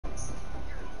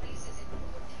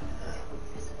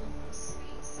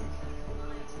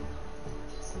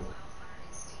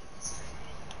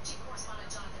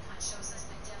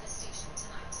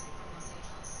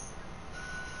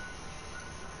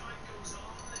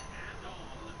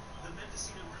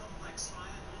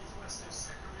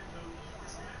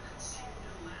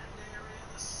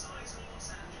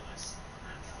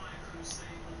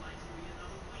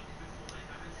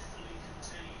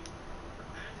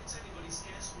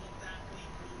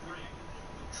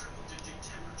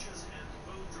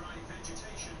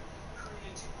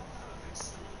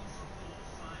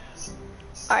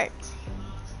Alright.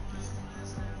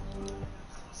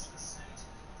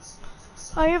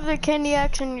 I have the candy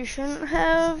axe and you shouldn't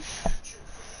have.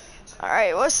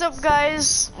 Alright, what's up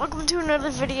guys? Welcome to another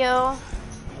video.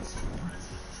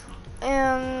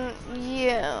 And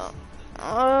yeah.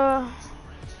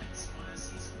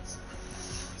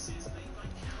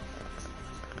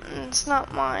 It's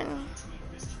not mine.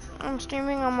 I'm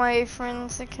streaming on my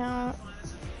friend's account.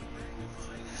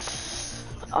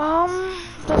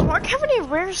 Does Mark have any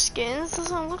rare skins?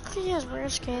 Doesn't look like he has rare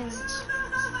skins.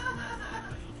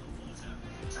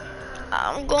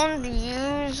 I'm going to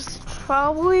use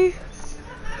probably.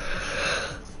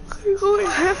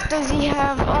 What does he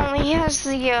have? He has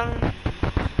the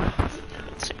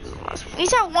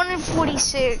he's at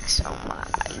 146. Oh my,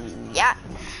 yeah.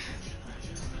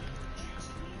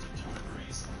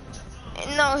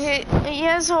 No, he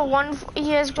has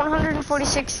he has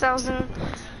 146,000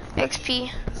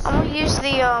 XP. I'm gonna use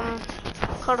the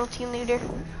Cuddle Team Leader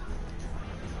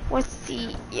with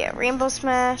the Rainbow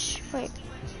Smash. Wait,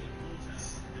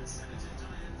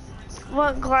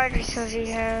 what gliders does he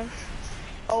have?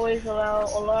 Always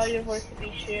allow your voice to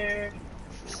be shared.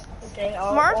 Okay,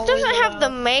 Mark doesn't have the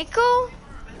Mako.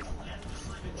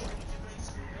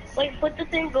 Like, put the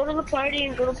thing. Go to the party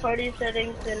and go to party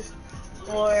settings and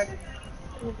for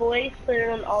voice. Put it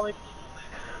on always.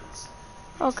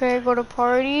 Okay, go to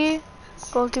party.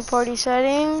 Go to party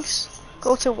settings.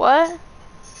 Go to what?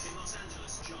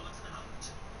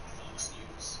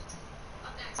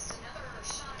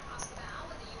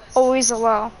 Always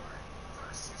allow.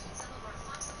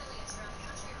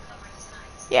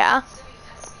 Yeah.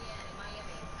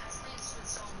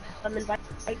 I'm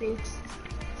inviting.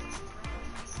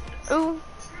 Ooh.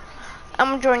 I'm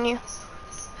gonna join you.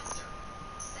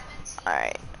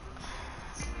 Alright.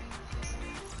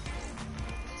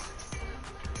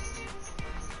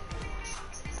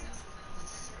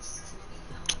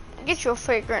 Get your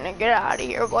figure and get out of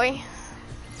here, boy.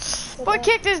 Boy,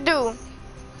 kick this dude.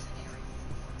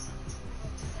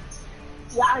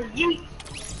 Yeah, you.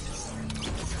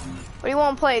 What do you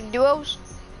want to play? Duos?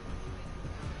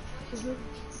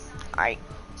 Alright.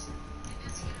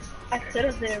 I could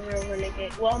have been a real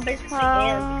renegade. Well, I'm basically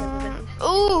am because of this.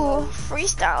 Ooh,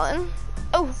 freestyling.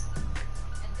 Oh.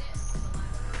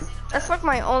 That's like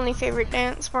my only favorite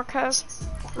dance Mark has.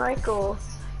 Michael.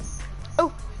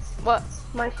 Oh, what?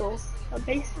 Michael. I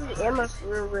basically am a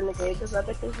real renegade because I've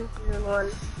been thinking season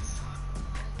 1.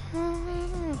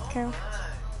 Okay.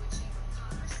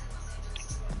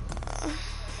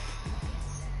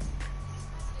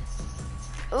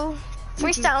 Ooh,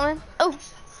 freestyling. Oh,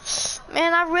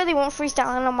 man, I really want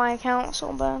freestyling on my account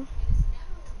so bad.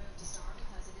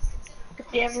 If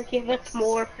they ever give us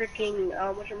more freaking,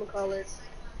 whatchamacallit,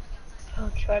 I'll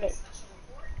try it.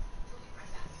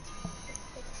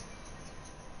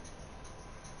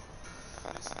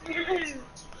 I'm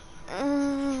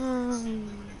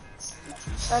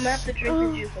gonna have to drink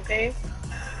the juice, okay?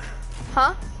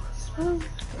 Huh?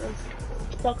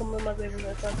 Talking with my baby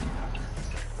right now.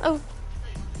 Oh.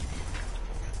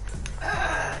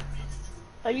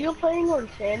 Are you playing on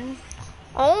 10?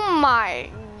 Oh my,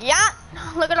 yeah.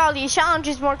 Look at all these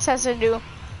challenges Mark has to do.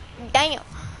 Damn.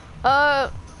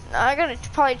 I gotta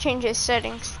probably change his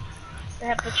settings. I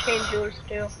have to change yours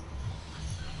too.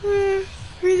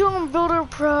 He's on Builder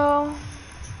Pro.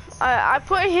 I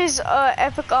put his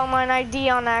Epic Online ID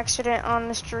on accident on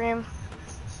the stream.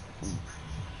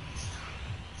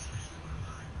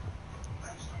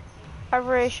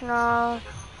 Vibration off.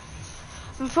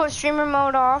 I'm gonna put streamer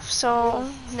mode off so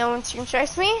no one stream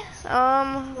strikes me.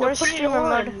 Where's streamer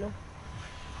mode?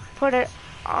 Put it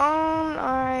on.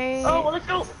 Alright. Oh, well, let's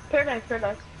go. Paradise.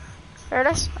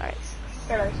 Paradise? Alright.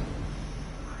 Paradise.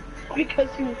 Because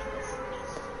you.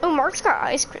 Oh, Mark's got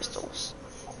ice crystals.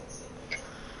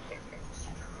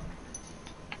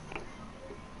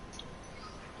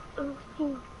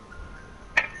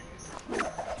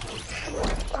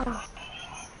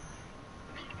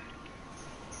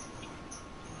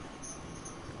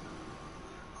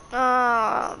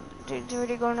 Dude's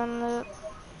already going on the,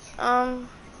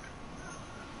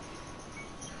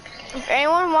 if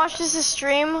anyone watches the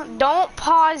stream, don't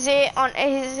pause it on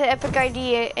his Epic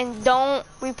ID and don't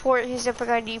report his Epic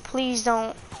ID. Please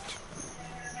don't.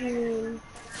 Oh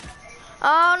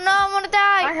no, I'm gonna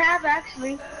die. I have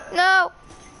actually. No.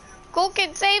 Cool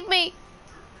Kid, save me.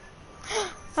 I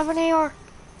have an AR.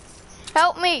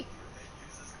 Help me.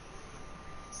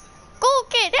 Cool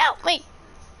Kid, help me.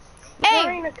 I'm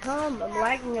trying to come. I'm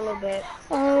lagging a little bit.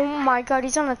 Oh my god,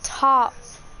 he's on the top.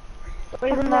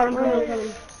 Where's that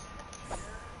room?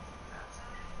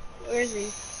 Where is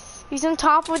he? He's on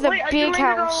top of the big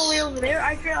house. All the way over there.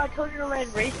 I told you to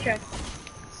land racetrack.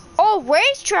 Oh,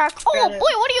 racetrack! Oh boy,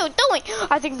 what are you doing?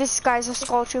 I think this guy's a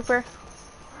skull trooper.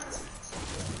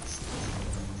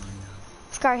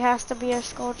 This guy has to be a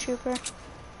skull trooper.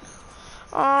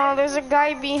 Oh, there's a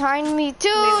guy behind me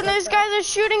too. These guys are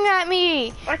shooting at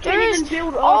me. I can't even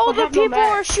build up. All the people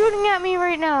are shooting at me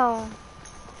right now.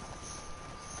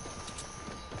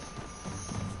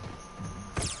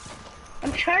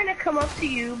 I'm trying to come up to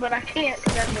you, but I can't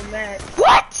because I have no mats.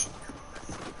 What?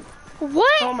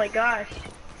 What? Oh my gosh.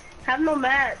 I have no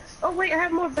mats. Oh wait, I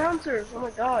have more bouncers. Oh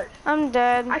my gosh. I'm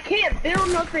dead. I can't build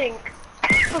nothing.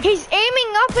 He's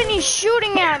aiming up and he's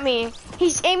shooting at me.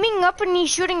 He's aiming up and he's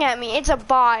shooting at me. It's a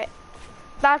bot.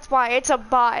 That's why. It's a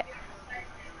bot.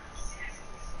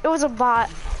 It was a bot.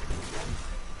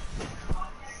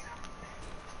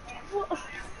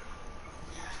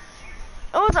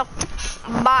 It was a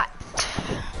bot.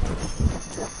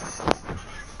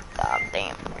 God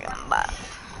damn, real bot.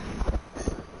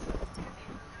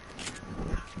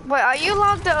 Wait, are you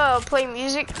allowed to play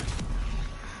music?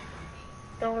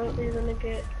 Don't you're gonna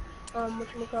get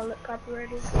whatchamacallit,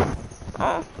 copyrighted.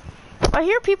 Oh, I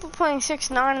hear people playing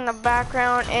 6ix9ine in the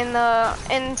background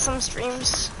in some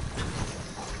streams.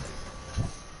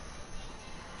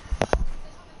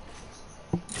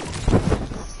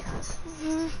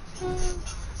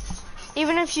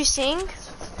 Even if you sing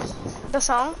the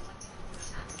song.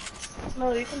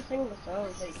 No, you can sing the song,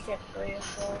 but you can't play a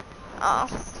song. Oh,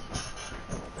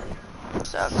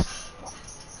 sucks.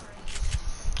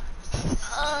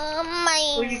 Oh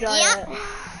my Where'd you die at?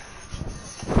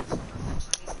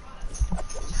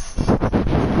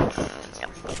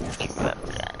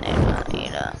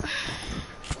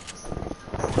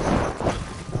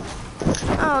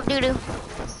 Oh, doo-doo.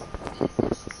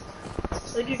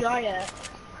 Where'd you die at?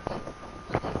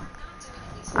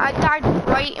 I died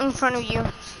right in front of you.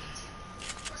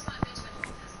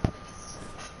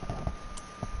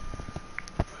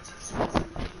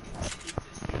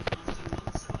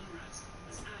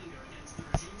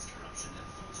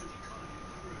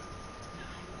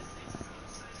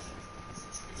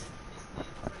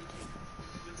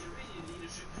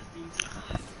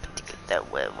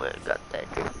 Got that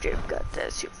drip, got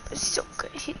that super soaker,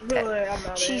 hit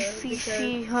that. She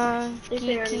fifi, huh?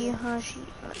 Geeky, huh? She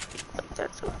like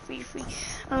that's so fifi.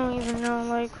 I don't even know,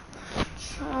 like,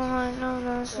 all I know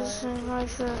this is in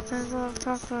life that there's a lot of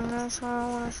talking, that's why I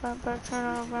want to slap back, turn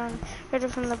around, hit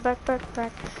it from the back,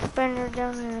 bend her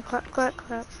down and a clap.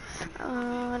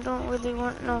 I don't really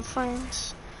want no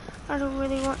friends.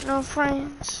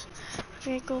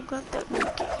 Jacob got that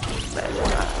cookie back.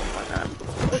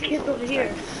 What kid's over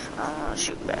here?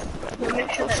 Shoot back.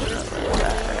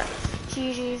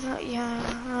 GG's,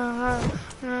 yeah.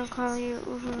 I'll call you.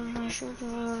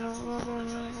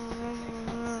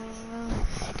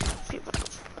 People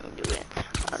don't do it.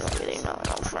 I don't really know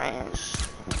no friends.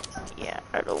 Yeah,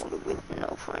 I don't really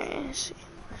know friends.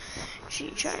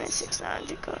 She trying to 6ix9ine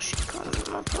because she calling me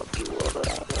my puppy.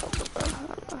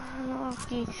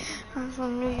 I'm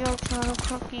from New York, not a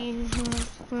puppy.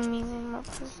 Me and my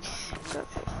puppy.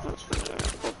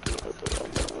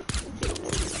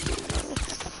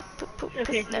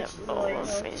 Okay, that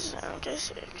face. I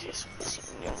guess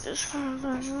this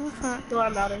one. So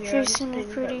I'm out of here. Facing it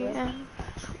pretty and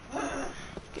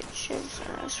good shapes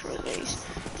and ass release.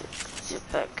 Sit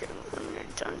back and when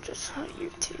you're done, just how you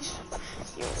taste.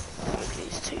 Your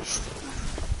cookies tasty.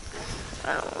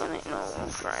 I don't really know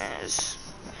friends.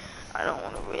 I don't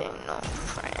want to really know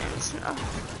friends, no.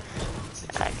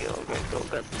 I go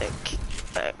got that kick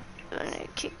back, and then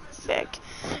kick back.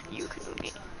 You can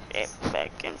get it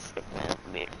back and flip that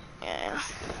bit, yeah.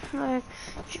 Like,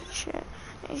 shit.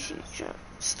 She just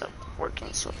stopped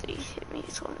working, so they hit me,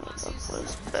 told me that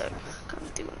was back. Come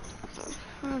through.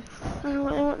 I don't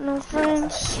really want no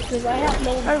friends. Because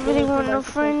I really want no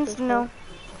friends, no.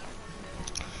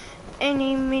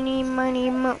 Any, mini, money,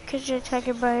 mo, catch a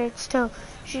tiger by its toe.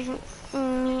 She,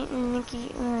 me and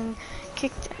Nikki, and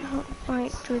kicked it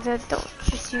right through the door.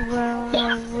 You see where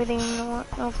I really want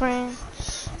no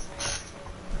friends.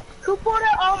 Who bought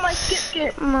out all my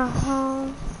skit? My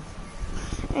home.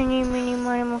 Any, mini,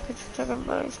 money, mo, catch a tiger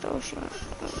by its toe.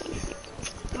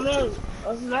 No,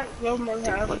 I'm not from my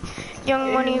house.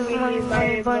 Young money,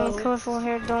 bunny, colorful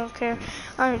hair, don't care.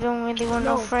 I don't really want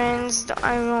no friends.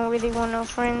 I don't really want no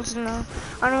friends, no.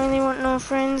 I don't really want no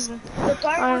friends.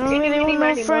 I don't really want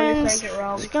no friends.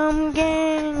 Scum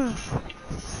gang.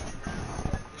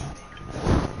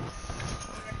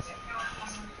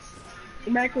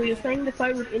 Michael, you're saying the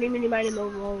fight with any, mini, miny, no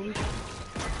wrong.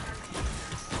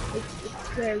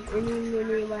 Says any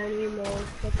mini money more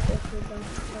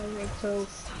so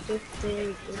this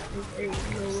thing is a you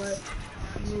know what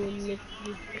you will miss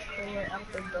you right out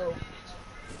the door.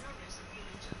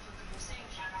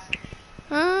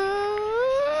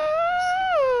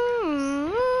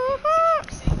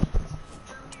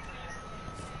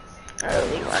 I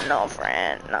really want no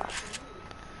friend, no.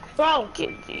 Bro,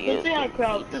 Give you.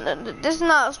 This is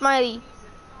not Smiley.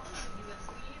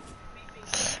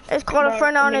 It's called a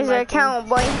friend on his account,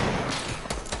 boy.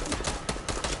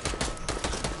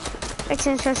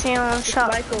 Extension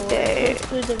shop.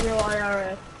 This is the real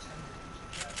IRS.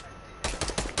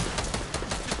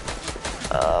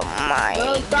 Oh my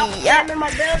god. Stop in my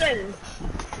building.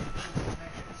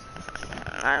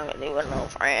 I really want no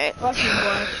friend. Fuck you,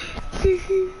 boy.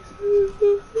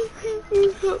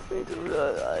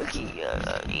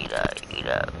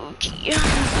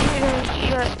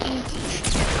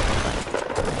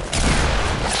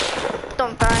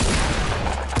 Don't die.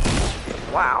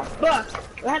 Wow. Fuck.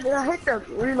 I hit the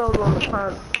reload on the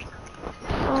pump.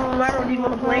 Oh, I don't even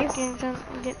want to blink.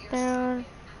 Get down.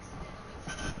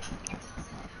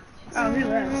 Oh, he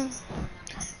left.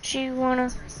 You wanna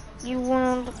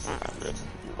look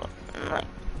like.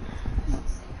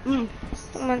 I'm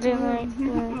gonna do like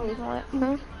what?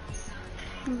 Huh?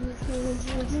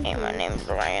 Hey, my name's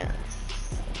Ryan.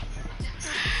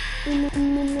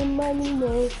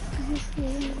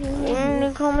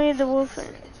 They call me the wolf in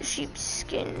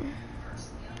sheepskin.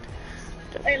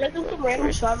 Hey, let's do some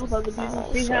random stuff with other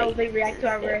people, see how they react to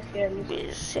our rare skins.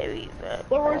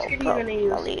 What rare skin are you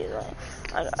gonna use?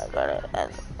 I got it.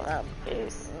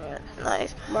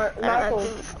 Nice. Michael.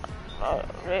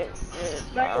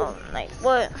 Nice.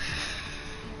 What?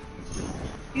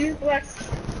 Use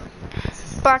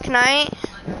Black Knight?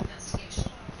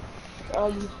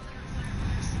 I'm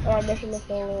messing with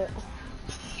the...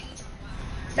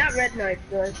 Not Red Knight,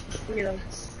 but, you know.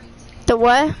 The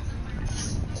what?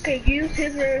 Okay, use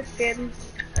his rare skin,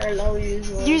 and I'll use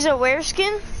one. Use a rare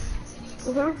skin?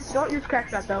 Don't use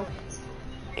Crackshot, though.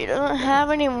 He doesn't have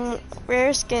any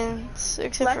rare skins,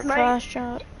 except for Crash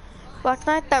Shot. Black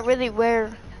Knight, that really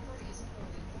rare.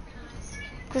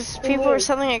 Because people are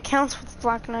selling accounts with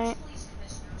Black Knight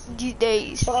these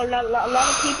days. A lot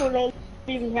of people don't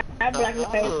even have Black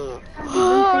Knight.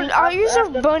 I'll use a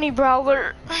bunny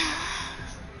brawler.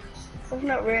 It's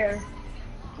not rare.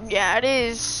 Yeah, it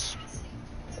is.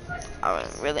 I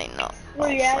don't really know.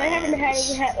 Well, yeah, they haven't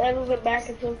ever been back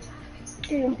until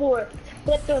Season 4.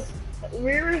 But the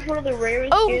rarest, one of the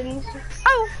rarest skins.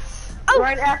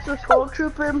 Right after Gold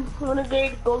Trooper,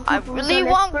 Renegade, Gold Trooper. I really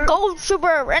want Gold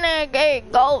Trooper,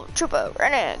 Renegade, Gold Trooper,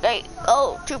 Renegade,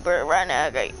 Gold Trooper,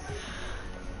 Renegade.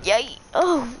 Yay!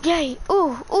 Oh, yay!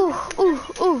 Ooh, ooh, ooh,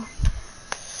 ooh.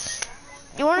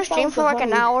 You want to stream for like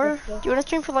an hour? Do you want to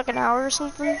stream for like an hour or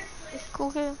something?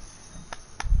 Cool kid.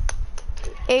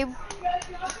 Abe.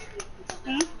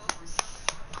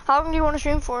 How long do you want to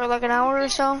stream for? Like an hour or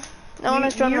so? I want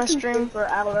to join my stream. For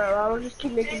an hour. I'll just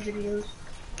keep making videos.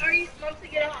 Are you supposed to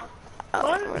get off? I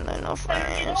don't really know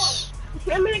friends.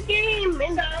 I'm in a game,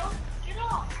 Mindo. Get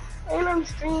off. And I'm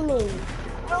streaming.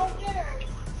 Don't get her.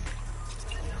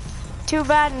 Too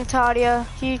bad, Natalia.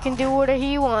 He can do whatever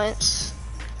he wants.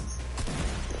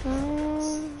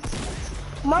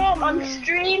 Mom, I'm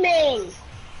streaming.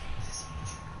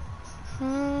 I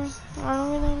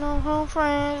don't really know how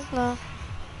friends. No.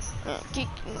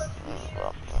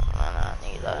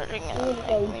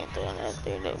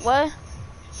 What?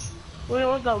 Where do you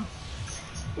want to go?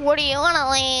 Where do you want to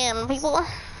land, people?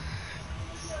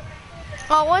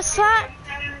 Oh, what's that?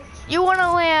 You want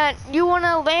to land? You want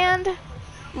to land?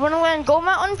 You want to land Gold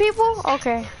Mountain, people?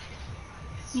 Okay.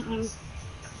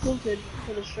 Tilted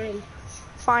for the stream.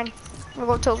 Fine. We'll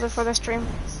go tilted for the stream.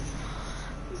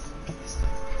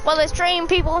 For the stream,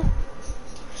 people.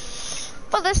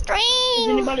 For the stream. Is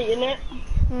anybody in it?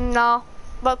 No.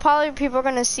 But probably people are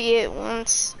going to see it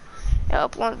once it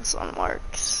uploads on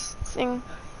Mark's thing.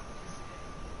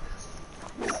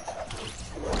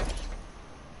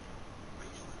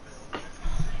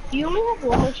 You only have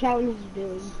one more challenge to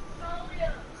do.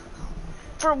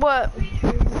 For what?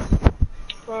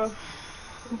 For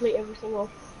complete every single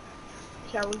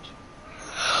challenge.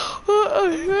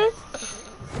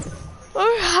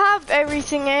 I have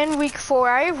everything in week 4.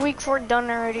 I have week 4 done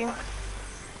already.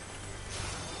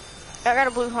 I got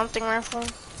a blue hunting rifle.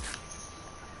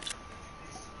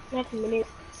 That's a minute.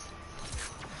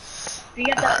 You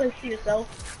got that place to yourself?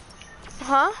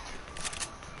 Huh?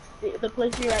 The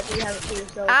place you're at, do you have it to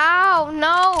yourself? Ow,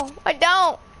 no, I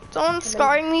don't. Someone's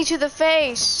scarring me to the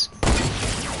face.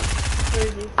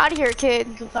 Crazy. Out of here, kid.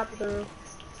 You can top of the roof.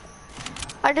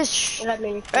 I just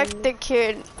wrecked the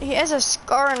kid. He has a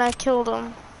scar and I killed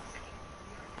him.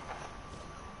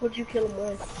 What'd you kill him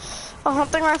with? A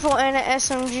hunting rifle and an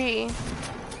SMG.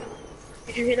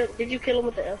 Did you hit him? Did you kill him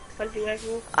with the hunting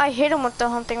rifle? I hit him with the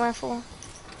hunting rifle.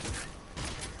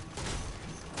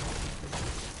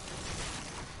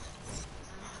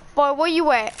 Boy, where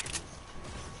you at?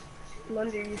 I'm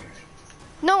under you.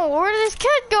 No, where did this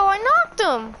kid go? I knocked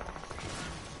him.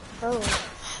 Oh.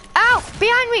 Ow!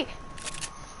 Behind me!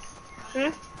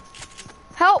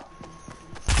 Help!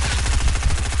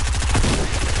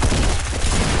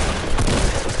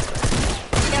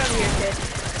 Get out of here, kid.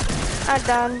 I'm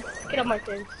done. Get on my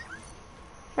things.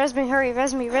 Res me, hurry,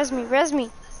 res me.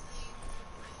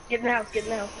 Get in the house, get in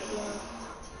the house, get in the house.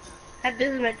 Have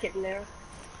this med kit in there.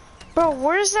 Bro,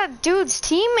 where's that dude's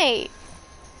teammate?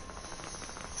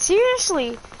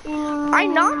 Seriously. I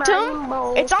knocked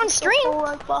him. It's on stream.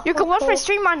 You can watch my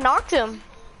stream, I knocked him.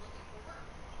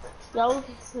 That was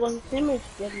his teammate's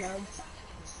good now.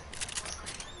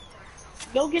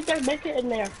 Go get that med kit in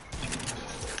there.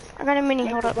 I got a mini,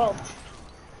 hold up. Go.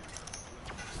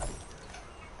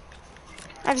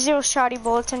 I have 0 shoddy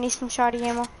bullets, I need some shoddy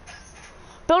ammo.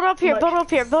 Build up here, build up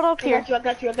here, build up here. I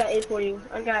got 8 for you.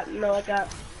 I got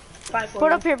 5 for you.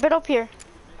 Build up here, build up here.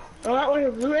 Oh, that one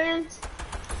is blue is?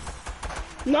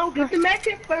 No, get the med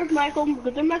kit first, Michael.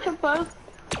 Get the med kit first.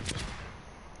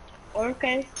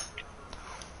 Okay.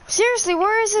 Seriously,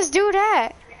 where is this dude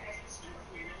at?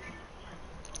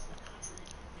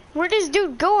 Where'd this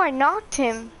dude go? I knocked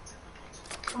him.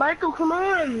 Michael, come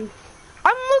on.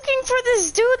 I'm looking for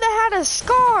this dude that had a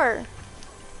scar.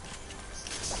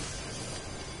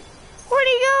 Where'd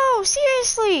he go?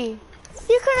 Seriously.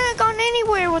 You couldn't have gone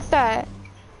anywhere with that.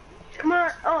 Come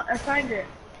on. Oh, I found it.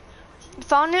 You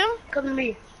found him? Come to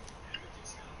me.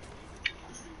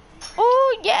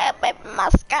 Oh, yeah, baby, my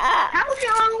scar. How was he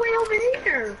all the way over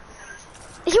here?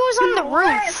 He was on the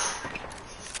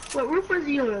roof. What roof was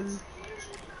he on?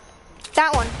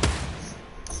 That one.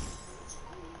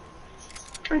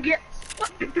 Get.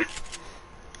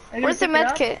 Where's the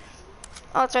med kit?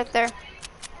 Oh, it's right there.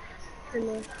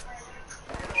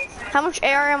 How much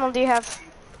AR ammo do you have?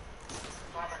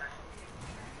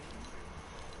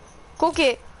 Go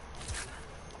get.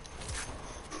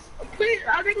 Please,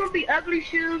 are they gonna be ugly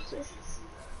shoes?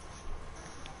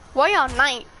 Why on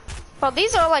night? Bro,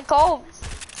 these are like all.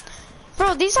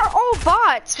 Bro, these are all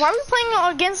bots. Why are we playing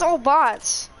against all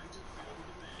bots?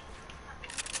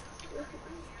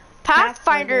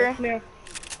 Pathfinder. Come here.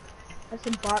 That's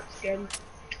some bot skin.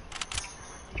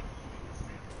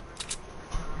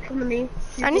 Come to me.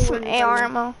 I need some AR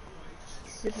ammo.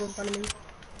 This one in front of me.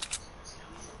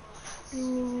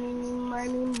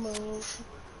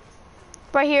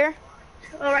 Right here.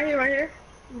 Oh, right here.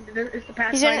 It's the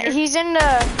Pathfinder. He's in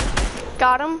the.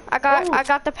 Got him. I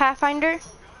got the Pathfinder.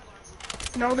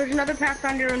 No, there's another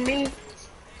Pathfinder on me.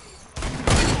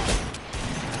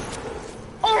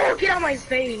 Oh, get out of my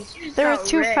face. There were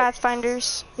 2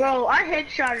 Pathfinders. Bro, I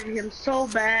headshotted him so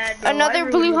bad. Bro.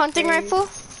 Another blue hunting rifle?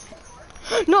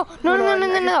 No.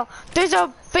 There's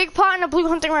a big pot and a blue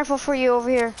hunting rifle for you over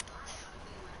here.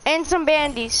 And some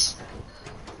bandies.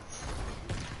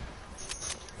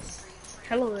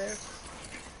 Hello there.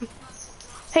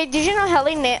 Hey, did you know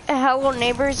Hello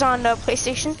Neighbors on the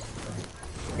PlayStation?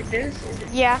 It is?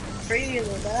 Yeah. Free or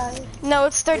die? No,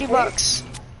 it's 30 bucks.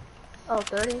 Oh,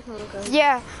 30? Okay.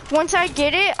 Yeah. Once I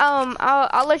get it,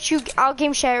 I'll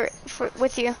game share it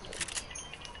with you.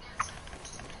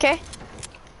 Okay?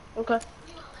 Okay.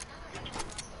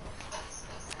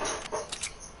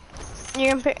 You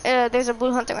can pick, there's a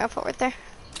blue hunting rifle right there.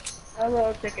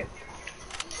 I'll take it.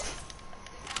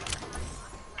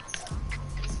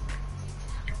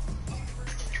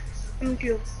 Thank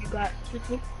you. You got it.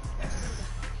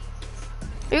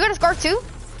 You got a scar too?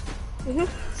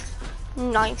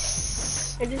 Mm-hmm.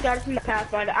 Nice. I just got it from the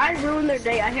Pathfinder. I ruined their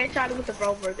day. I headshot him with the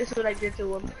revolver. This is what I did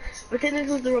to him. But then this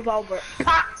was the revolver.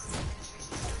 Pop!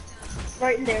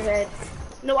 Right in their head.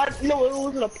 No, it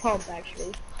wasn't a pump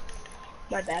actually.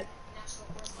 My bad.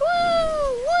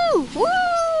 Woo! Woo!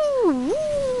 Woo!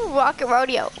 Woo! Rocket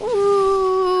rodeo.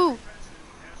 Ooh!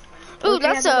 Ooh,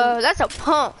 that's a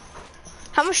pump.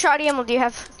 How much shoddy ammo do you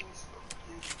have?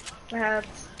 I have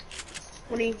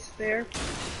 20 spare.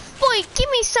 Boy, give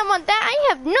me some of that.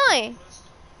 I have none.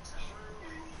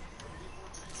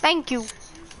 Thank you.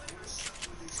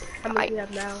 How many do you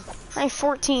have now? I have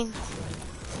 14.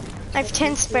 I have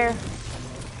 10 spare.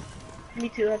 Me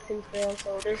too, I have 10 spare,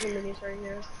 so there's some minis right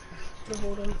here.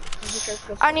 Hold them.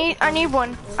 I need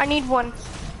one. I need one.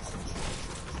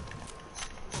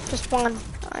 Just one.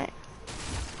 Alright.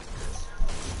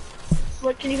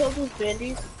 What, can you hold those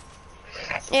bandies?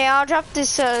 Yeah, I'll drop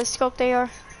this scope there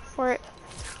for it.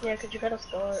 Yeah, cause you gotta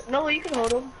start. No, you can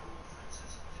hold them.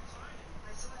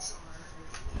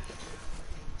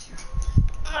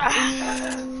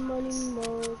 Money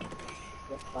mode.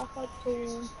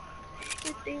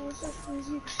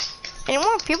 Any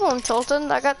more people in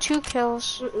Tilton? I got 2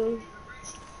 kills. You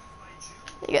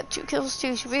got 2 kills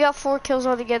too, so we got 4 kills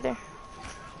altogether.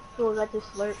 Oh, I got this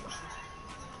slurp.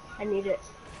 I need it.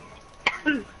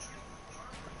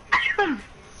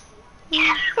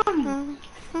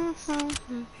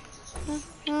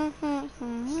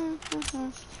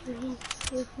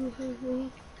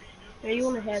 Where you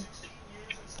wanna head?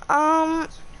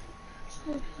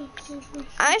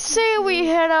 I say we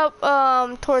head up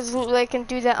towards Loot Lake and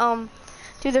do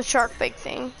the shark bait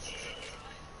thing.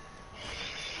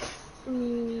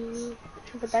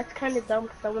 But that's kind of dumb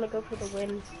because I want to go for the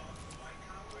win.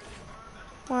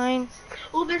 Fine.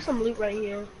 Oh, there's some loot right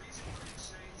here.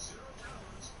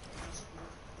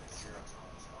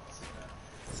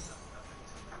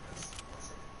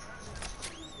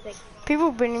 People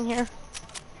have been in here.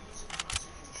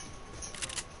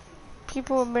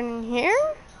 People have been in here?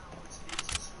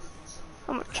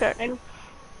 I'm gonna check.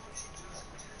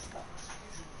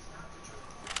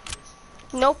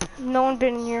 Nope, no one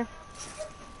been in here.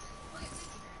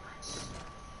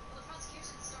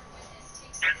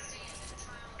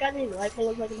 Got any light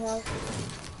bullets I can have?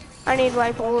 I need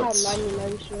light bullets. I have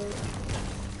 99 sure.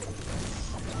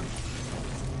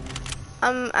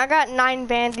 I got 9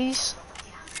 bandies.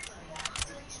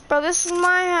 Bro, this is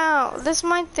my house. This is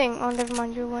my thing. Oh, never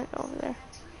mind. You went over there.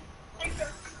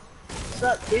 What's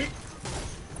up, dude?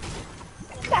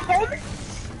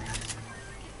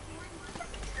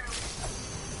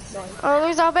 Oh,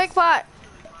 there's our big pot.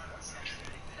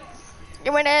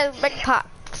 You went in big pot.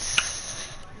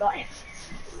 Nice.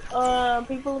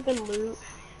 People have been loot.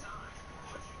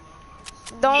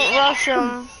 Don't rush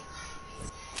them.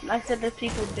 I said there's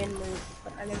people have been loot,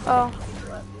 but I never Oh. said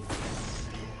people have loot.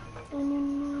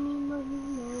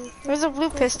 There's a blue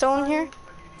pistol in here.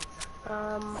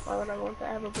 Why would I want to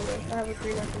have a blue? I have a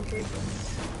green SMG.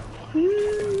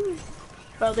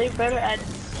 Well, they better add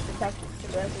protection to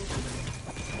the SMG.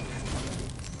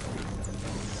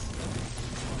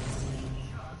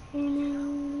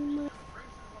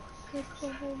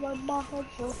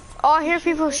 Oh, I hear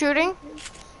people shooting.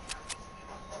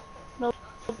 No,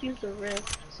 use the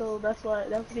rift, so that's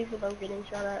the people that I'm getting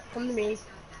shot at. Come to me.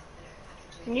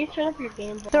 Can you turn up your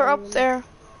game volume? They're up there.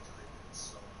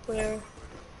 Where?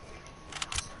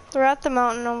 They're at the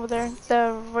mountain over there.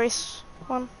 The race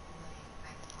one.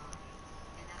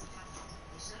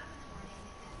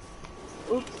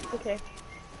 Oops, okay.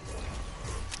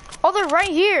 Oh, they're right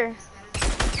here.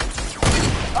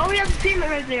 Oh, we have a teammate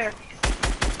right there.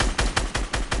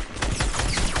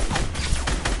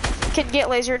 Kid, get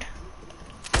lasered.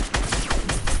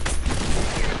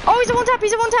 Oh, he's a one tap.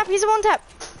 He's a one tap. He's a one tap.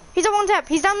 He's a one tap.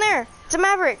 He's down there. It's a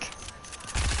Maverick.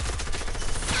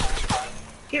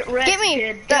 Get wrecked, Get me.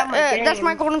 kid. That's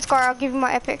my golden scar. I'll give you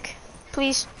my epic.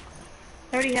 Please.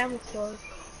 I already have a scar.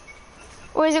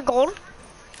 Oh, is it gold?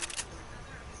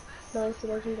 No, it's a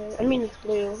legendary. I mean, it's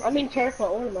blue. I mean, careful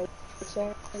ornament.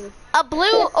 A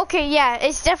blue? Okay, yeah,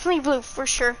 it's definitely blue for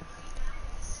sure.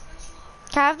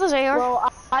 Can I have those AR?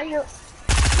 Well, I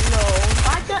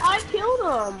killed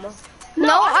him.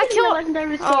 No, I killed.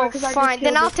 Legendary scar Oh, fine.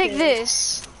 Then I'll take kid.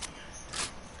 this.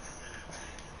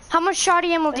 How much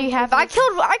shoddy ammo do you have? I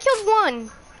killed one.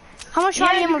 How much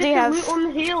shoddy ammo do you have? Loot on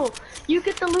the hill. You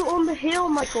get the loot on the hill,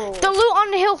 Michael. The loot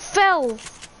on the hill fell.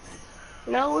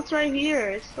 No, it's right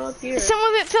here. It's still up here. Some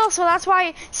of it fell, so that's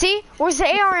why. See, where's the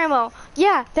AR ammo?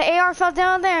 Yeah, the AR fell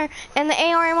down there, and the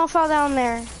AR ammo fell down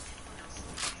there.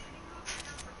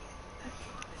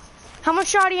 How much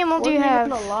shoddy ammo do you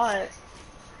have? A lot.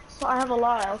 So I have a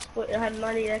lot. I had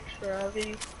 90 extra. I'll give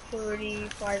you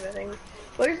 35, I think.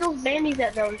 Where's those bandies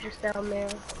that was just down there?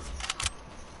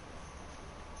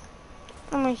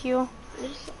 I'm gonna heal. Do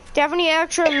you have any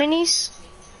extra minis?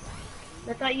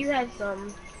 I thought you had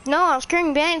some. No, I was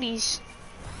carrying bandies.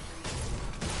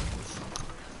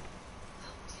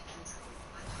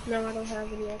 No, I don't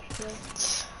have any extra.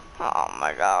 Oh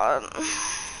my god.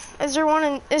 Is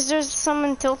there some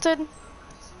in Tilted?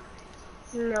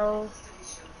 No.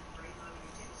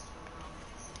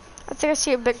 I think I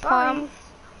see a big pot.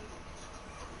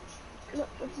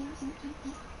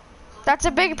 That's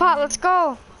a big pot, let's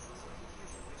go.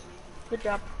 Good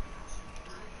job.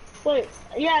 Wait,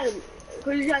 yeah,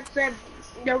 because you had said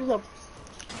there was a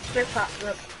big pot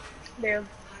right there.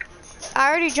 I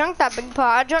already junked that big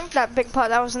pot. I junked that big pot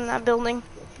that was in that building.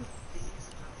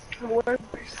 Where's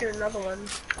there another one?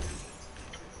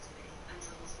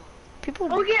 People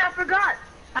people. Oh yeah, I forgot.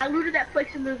 I looted that place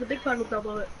and there's a big tunnel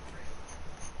above it.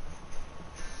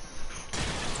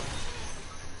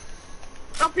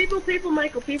 Oh, people,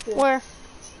 Michael, people. Where?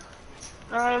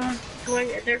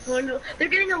 They're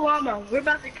getting a llama. We're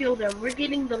about to kill them. We're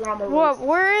getting the llama. What?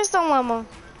 Where is the llama?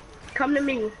 Come to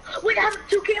me. Wait, I have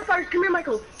 2 campfires. Come here,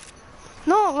 Michael.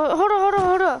 No, hold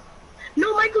on.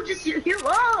 No, Michael, just heal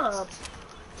up.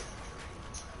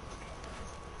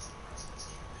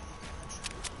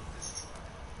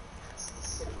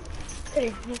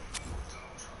 Hey,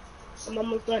 I'm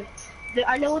almost done.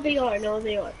 I know what they are. Tell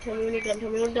me when you're done. Tell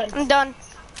me when you're done. I'm done.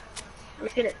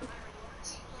 Let's get it.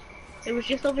 It was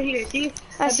just over here. See?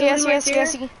 I see.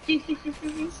 See.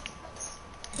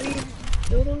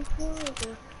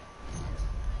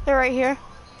 They're right here.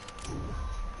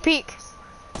 Peek.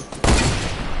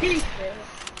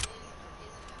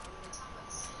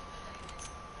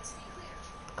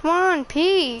 Come on,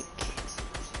 peek.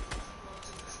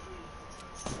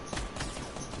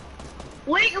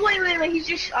 Wait. He's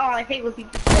just. Oh, I hate when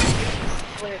people.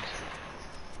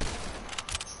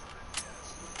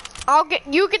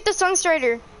 You get the Sun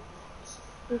Strider.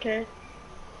 Okay.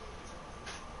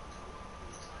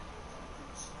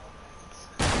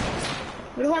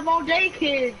 We don't have all day,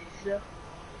 kids.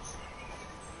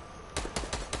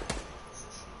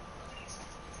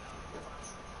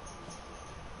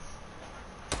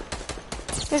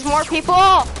 There's more people.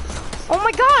 Oh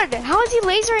my God! How is he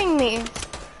lasering me?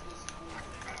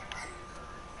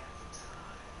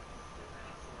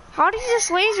 How did he just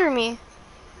laser me?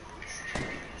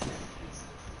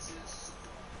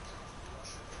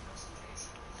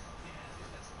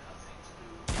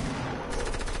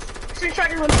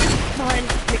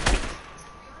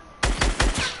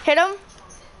 Hit him.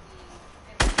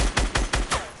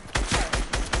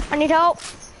 I need help.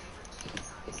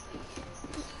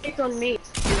 It's on me.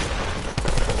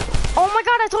 Oh my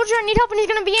God, I told you I need help and he's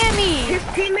gonna be at me. His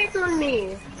teammate's on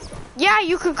me. Yeah,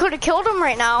 you could have killed him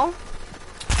right now.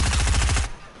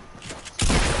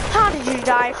 How did you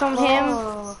die from him?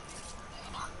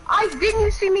 Didn't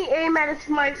you see me aim at it?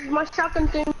 My shotgun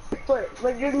thing foot,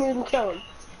 but you didn't even kill him.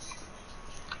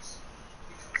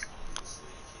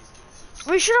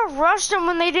 We should have rushed them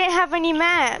when they didn't have any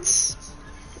mats.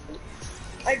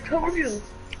 I told you.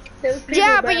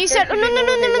 Yeah, but you said,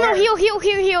 no, heal, heal.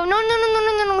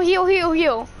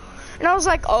 And I was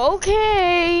like,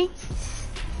 okay.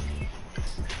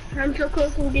 I'm so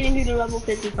close to getting you to level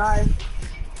 55.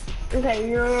 Okay,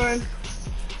 you're...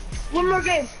 One more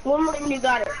game, you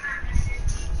got it.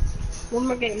 One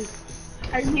more game.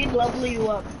 I just need to level you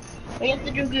up. We have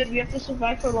to do good, we have to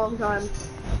survive for a long time.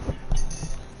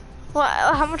 Well,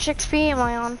 how much XP am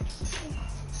I on?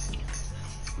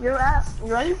 You're at,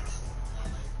 you ready?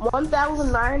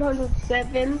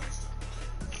 1,907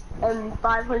 and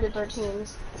 513.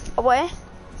 Away?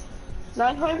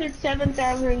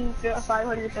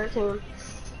 907,513.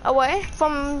 Away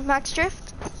from max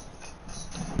drift?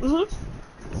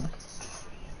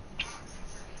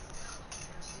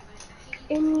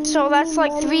 So that's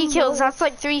like 3 kills. That's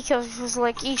like 3 kills. Because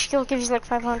like each kill gives you like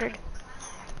 500.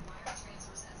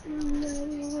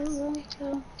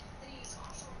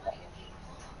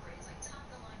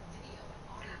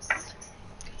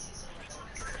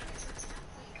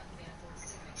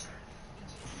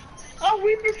 Oh,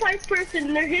 Reaper Slice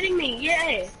person, they're hitting me,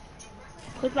 yay!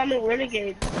 Because I'm a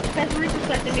renegade. That's Reaper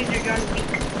Slice that means you're John Weak.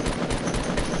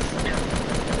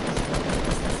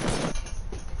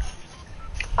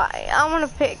 I'm gonna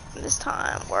pick this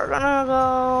time. We're gonna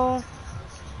go...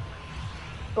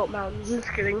 Goat Mountain,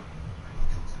 just kidding.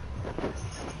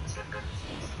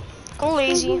 Go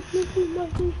lazy.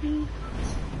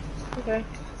 Okay.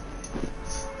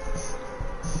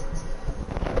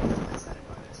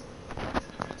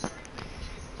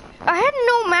 I had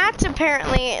no mats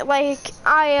apparently. Like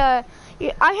I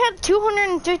had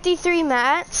 253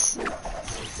 mats,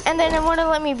 and then it wouldn't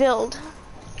let me build.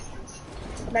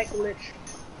 That glitch.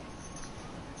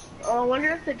 Oh, I wonder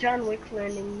if the John Wick's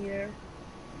landing here.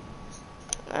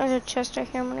 There's a chest right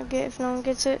here. I'm gonna get if no one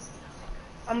gets it.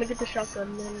 I'm gonna get the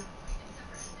shotgun then.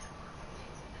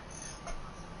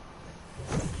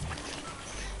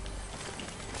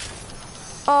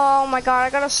 Oh my God!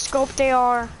 I got a scoped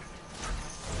AR.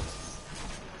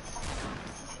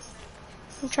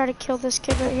 I'm trying to kill this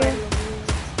kid right here.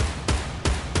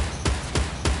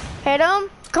 Hit him!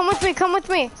 Come with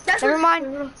me, Never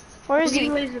mind. Where is he?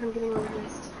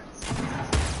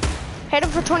 Hit him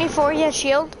for 24, he has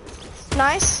shield.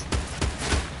 Nice.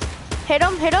 Hit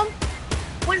him.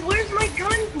 Wait, where's my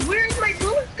gun? Where's my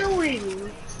bullets going?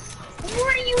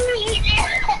 What do you mean?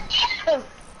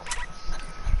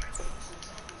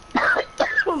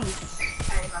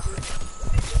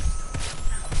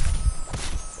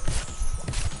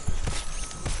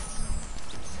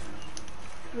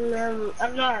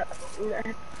 I'm not.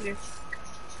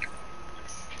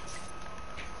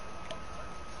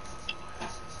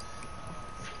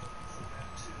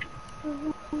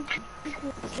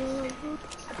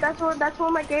 That's one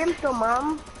of my games though,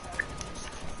 Mom.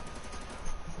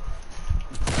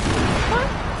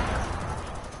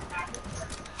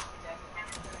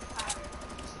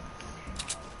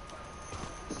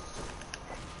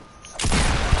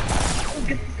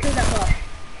 Kill that bot.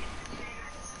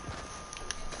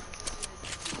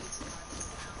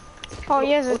 Oh,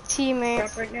 he has a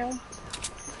teammate. Right now.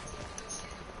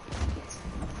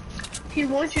 He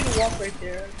wants you to walk right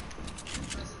there.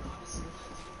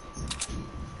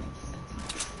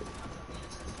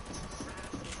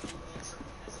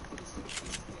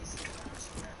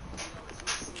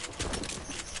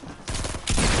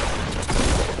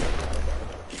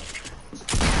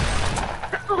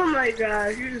 Oh my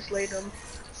gosh, you just laid him.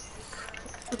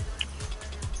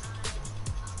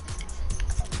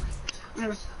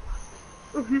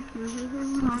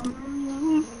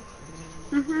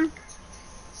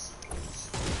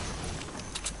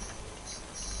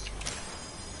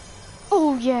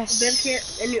 Oh yes. Ben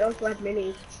can't, and you also have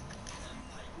minis.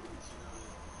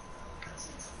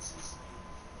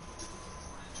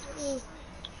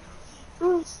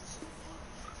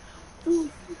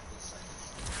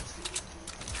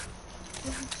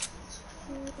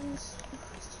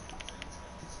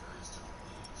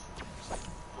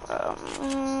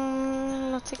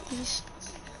 I'll take these.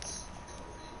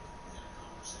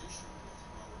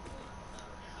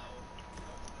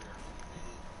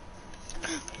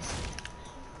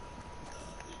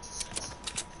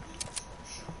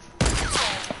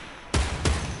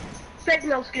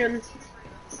 Signal skin.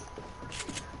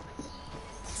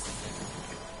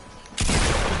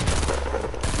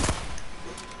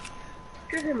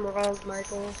 Get him wrong,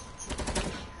 Michael.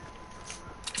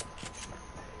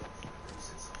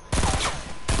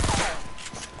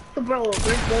 Bro,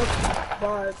 there's both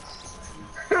bots.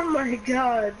 Oh my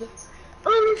god.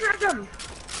 Oh, he's got them.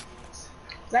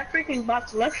 That freaking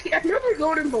bot's lucky. Another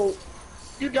golden bolt.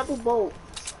 Do double bolt.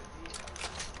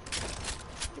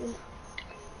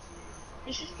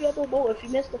 It's just double bolt. If you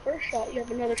miss the first shot, you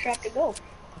have another shot to go.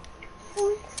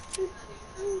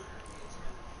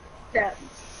 That.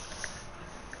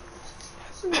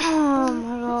 Oh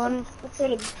my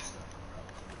god.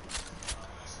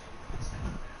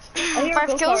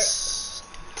 5 kills.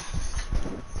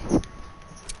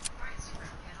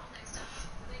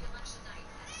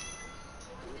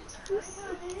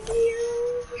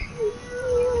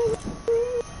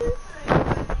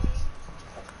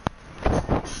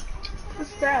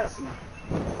 What's that?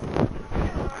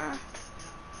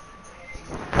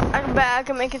 I bet I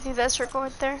can make it through that circle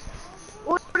right there.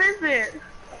 What is it?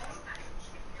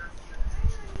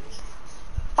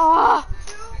 Oh!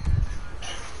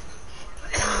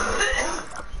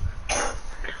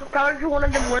 Probably one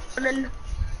of them women.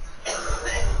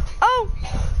 Oh!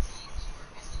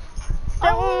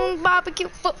 Stone barbecue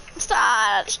foot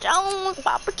massage. Stone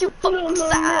barbecue foot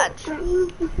massage.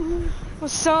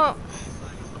 What's up?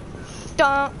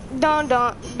 Dun dun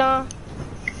dun dun.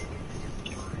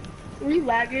 Are you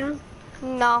lagging?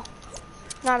 No,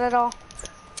 not at all.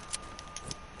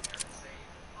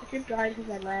 I keep dying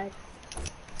because I lag.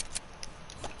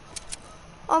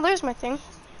 Oh, there's my thing.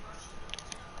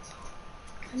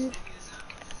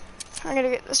 I gotta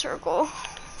get the circle.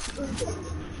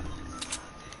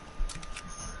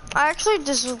 I actually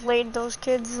just laid those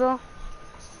kids though.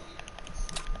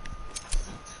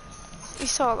 You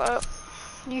saw that.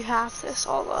 You have this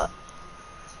all up.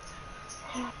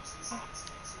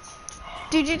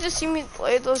 Did you just see me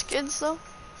play those kids though?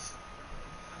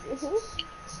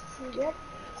 Yep.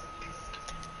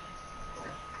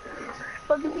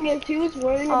 But the thing is, he was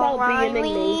worrying about being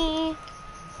me.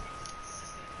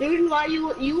 The reason why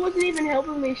you wasn't even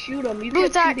helping me shoot him. You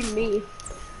kept shooting me.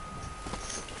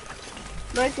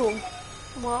 Michael.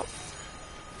 What?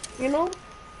 You know,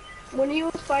 when he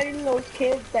was fighting those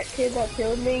kids, that kid that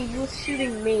killed me, he was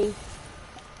shooting me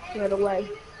right away.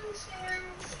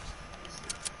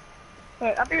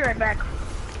 Alright, I'll be right back.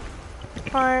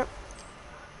 Alright.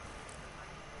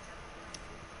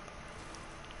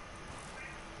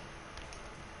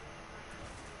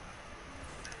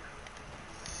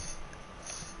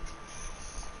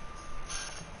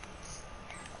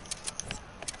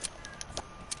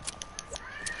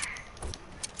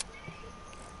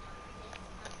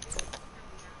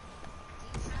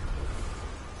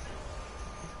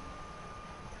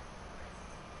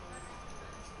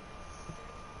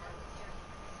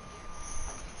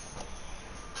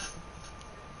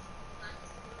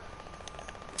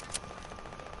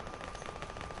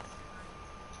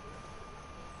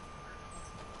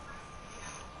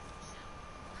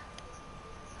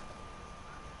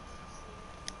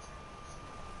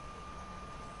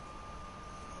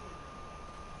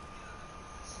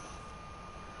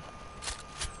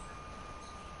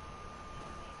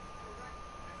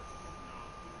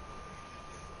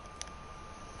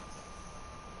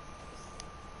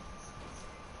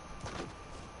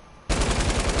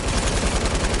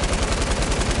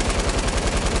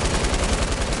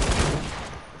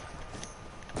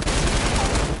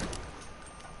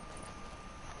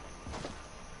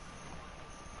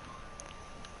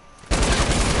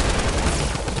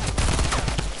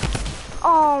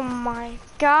 Oh my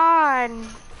god.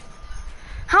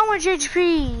 How much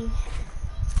HP?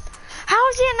 How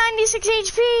is he at 96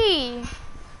 HP?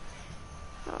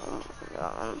 Oh my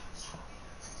god.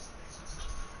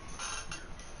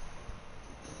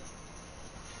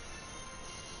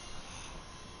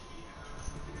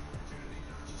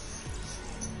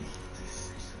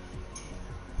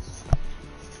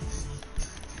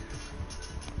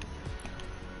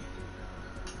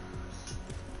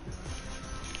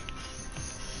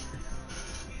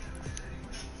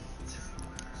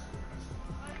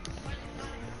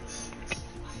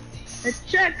 Let's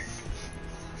check.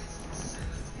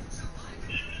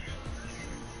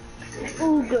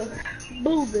 Ooga,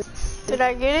 booga. Did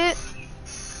I get it?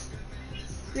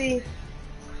 See.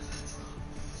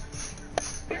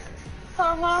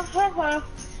 Ha ha ha ha.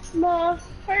 Ma,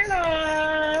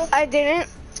 ha. I didn't.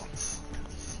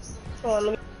 Hold on,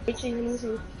 let me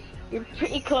see. You're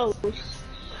pretty close.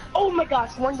 Oh my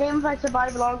gosh, one game if I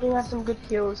survive long, you have some good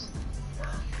kills.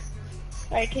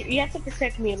 Alright, you have to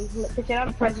protect me and pretend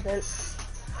I'm president.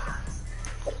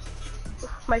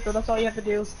 Michael, that's all you have to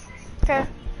do. Okay.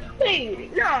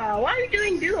 Wait, no, why are you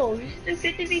doing duels? You should do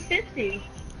 50v50.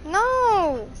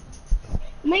 No.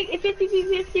 Make it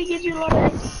 50v50 gives you a lot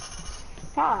of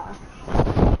XP.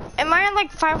 Am I at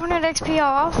like 500 XP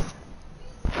off?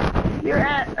 You're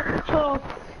at, well,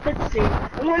 let's see.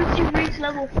 Once you reach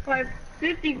level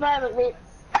 55, I mean,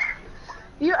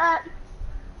 you're at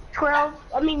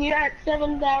you're at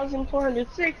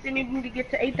 7,406 and you need to get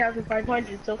to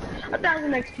 8,500, so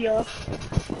 1,000 XP off.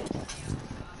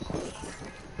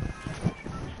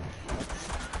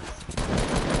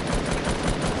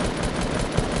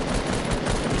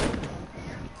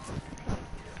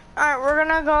 Alright, we're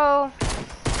gonna go.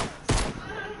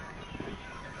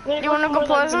 You wanna go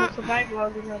Pleasant? Survive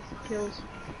long and have some kills.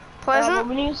 Pleasant?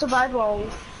 We need to survive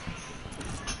long.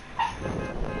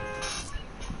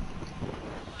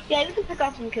 Yeah, you can pick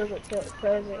off some kills at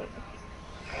Pleasant.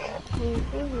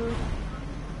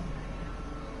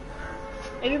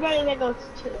 Everybody that goes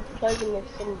to Pleasant is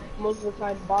some most of the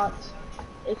time bots,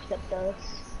 except us.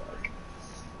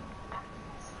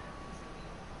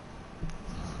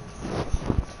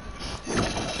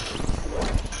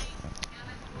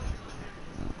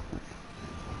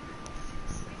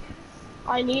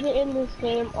 I need it in this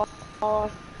game.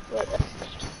 Oh,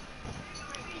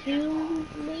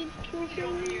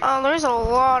 there's a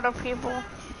lot of people.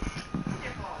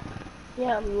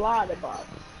 Yeah, a lot of bots.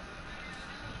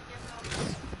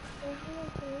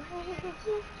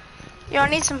 Yo, I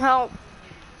need some help.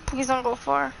 Please don't go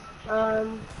far.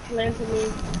 Land to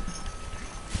me.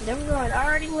 Never mind, I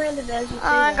already landed as you say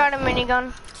I got a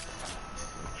minigun.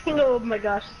 Oh my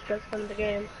gosh, it's the best fun in the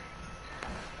game.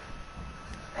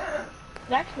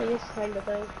 It actually is kind of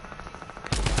thing.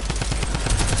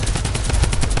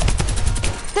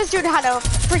 This dude had a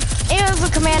freak. It was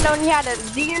a commando, and he had a.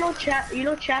 Do you know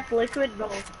Chap Liquid? No.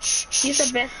 He's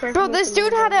the best person. Bro, this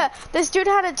dude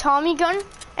had a Tommy gun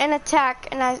and attack,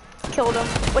 and I killed him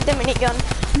with the minigun.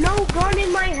 No gun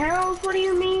in my house. What do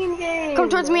you mean, game? Come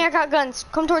towards me. I got guns.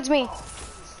 Come towards me.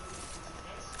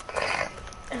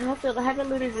 I haven't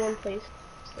looted one place.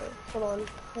 So hold on.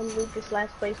 I'm gonna loot this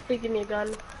last place. Please give me a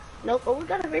gun. Nope. Oh, we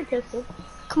got a red pistol.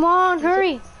 Come on,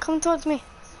 hurry. Come towards me.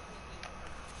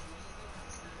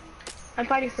 I'm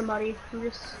fighting somebody. I'm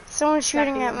just. Someone's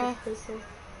shooting at me.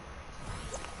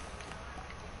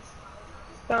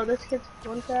 Bro, this kid's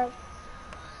one tap.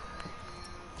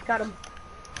 Got him.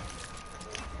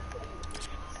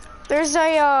 There's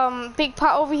a big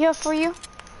pot over here for you.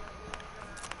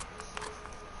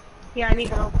 Yeah, I need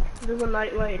help. There's a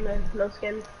lightweight and no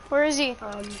skin. Where is he?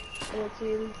 Let's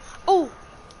see. Oh,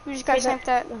 you just got sniped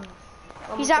at.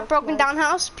 He's at Broken Down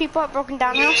House. People at Broken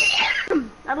Down House.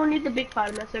 I don't need the big pot.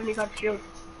 I'm at 75 shield.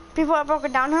 People at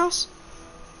Broken Down House.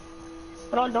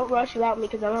 But don't rush without me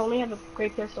because I only have a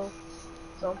great pistol.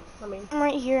 So, I mean. I'm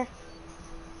right here.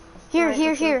 Here, right,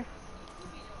 here, here.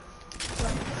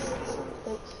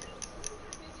 Thanks.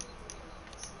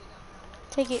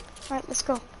 Take it. Alright, let's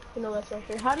go. You know that's right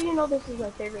here. How do you know this is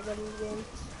my favorite gun in the game?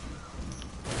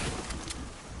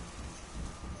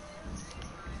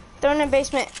 They're in the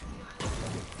basement.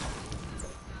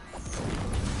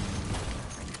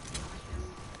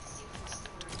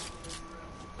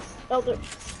 Oh, they're...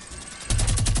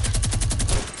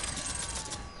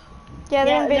 Yeah,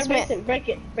 they're in the basement. Break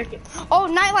it, break it. Oh,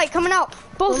 nightlight coming out.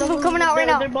 Both of them coming out right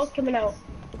now. They're both coming out.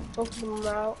 Both of them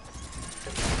are out.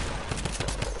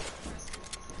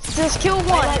 Just kill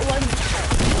one.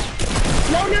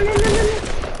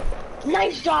 No.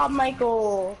 Nice job,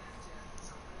 Michael.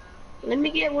 Let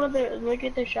me get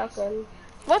their shotgun.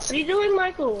 What are you doing,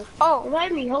 Michael? Oh.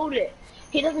 Revive me, hold it.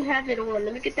 He doesn't have it on.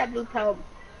 Let me get that blue pump.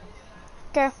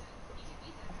 Okay.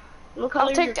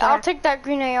 I'll take that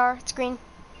green AR. It's green.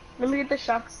 Let me get the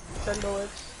shotgun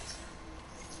bullets.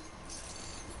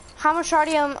 How much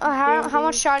shotty how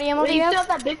much shotty ammo do you have? You still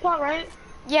have that big pot, right?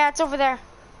 Yeah, it's over there.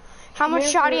 How much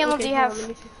shotty ammo do you have?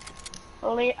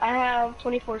 I have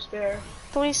 24 spare.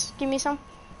 Please give me some.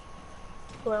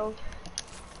 12.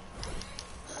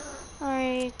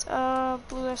 Alright,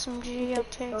 blue SMG. I'll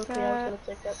take that. I was gonna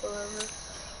take that forever.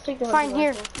 Take the fine,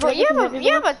 here. But you have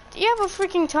a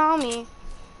freaking Tommy.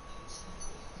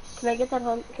 Can I get that?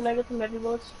 Can I get some heavy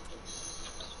bullets?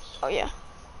 Oh yeah.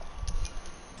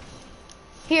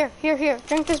 Here.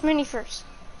 Drink this mini first,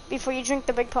 before you drink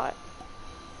the big pot.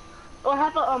 Oh, I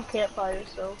have a campfire,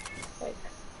 so like.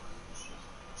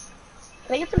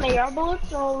 Can I get some AR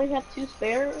bullets? I only have 2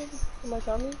 spare for my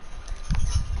Tommy.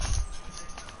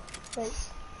 Thanks.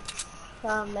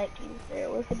 19 spare.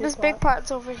 Where's the big pot? This big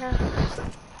pot's over here.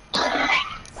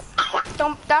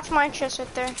 That's my chest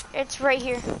right there. It's right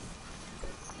here.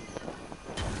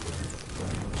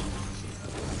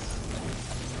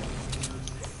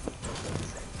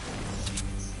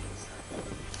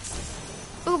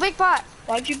 Ooh, big pot.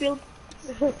 Why'd you build?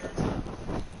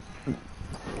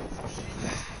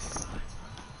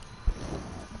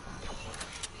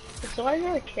 So I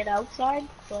heard a kid outside,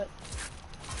 but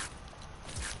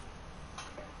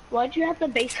why'd you have the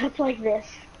base up like this?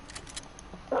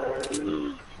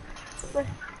 Ooh,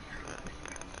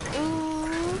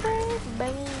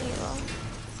 baby.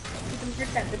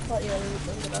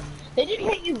 They did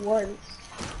hit you once.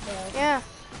 Yeah.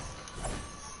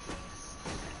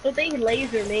 But they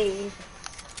laser me.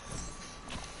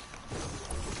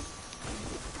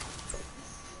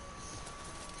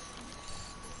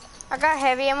 I got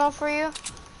heavy ammo for you.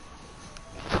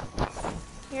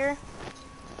 Here.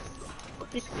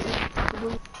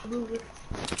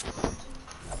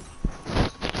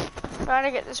 Try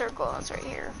to get the circle. It's right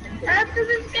here. After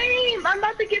this game, I'm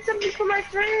about to get something for my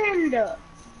friend.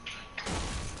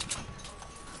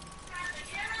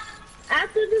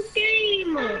 After this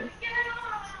game.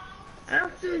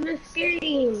 After this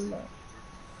game.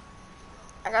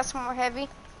 I got some more heavy.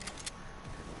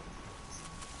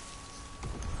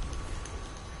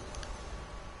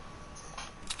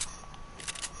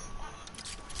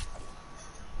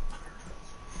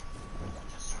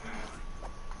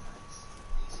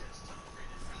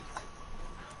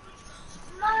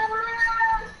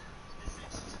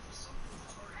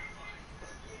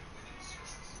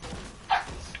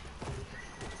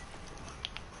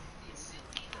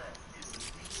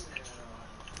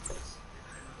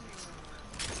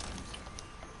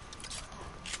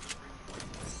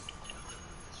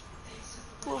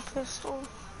 Pistol.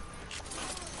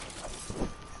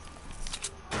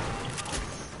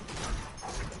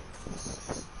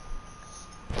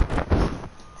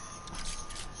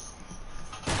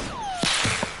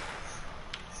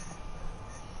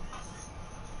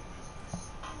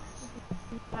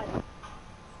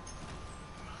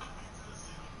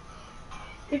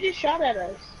 Who just shot at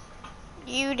us?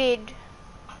 You did.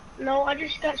 No, I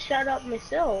just got shot up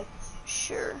myself.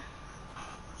 Sure.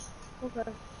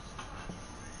 Okay.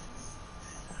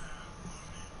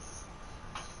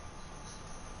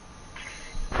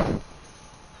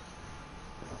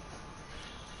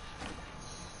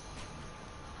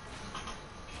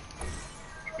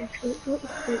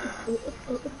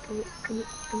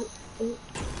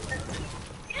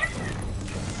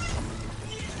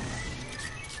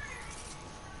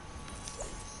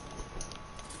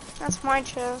 That's my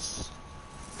chest.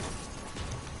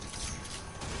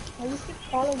 I just keep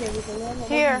calling everything. I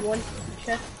Here. have one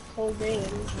chest whole day.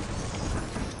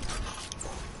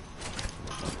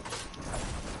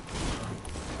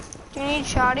 Do you need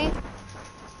shoddy?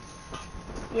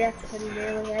 Yes, I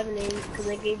barely have any because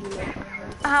I gave you my.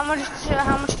 How much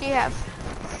do you have?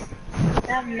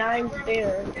 I have 9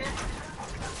 spare.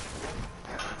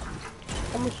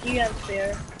 How much do you have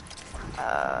spare?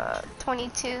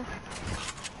 22.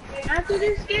 After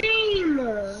this game!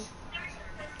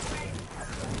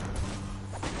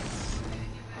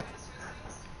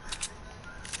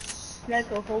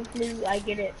 Michael, hopefully I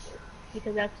get it.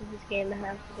 Because after this game I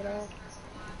have to get off.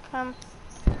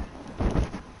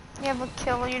 You have a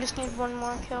kill, you just need one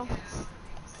more kill.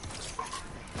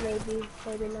 Maybe,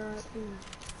 maybe not.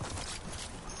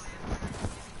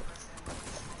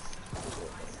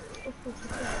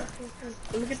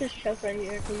 Let me get this chest right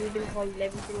here, because we've been calling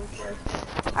everything a chest.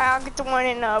 Alright, I'll get the one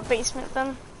in basement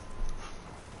then.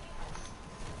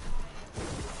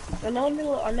 I know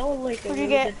like a What'd you really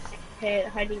get? good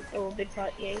hiding, big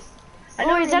pot, yay.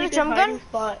 Oh, is that a jump gun?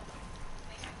 Spot.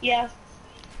 Yeah.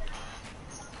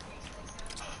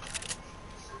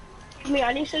 me,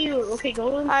 I need to show you. Okay,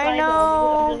 go inside. I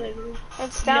know. You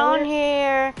It's know down it?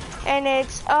 here, and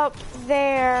it's up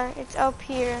there. It's up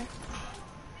here.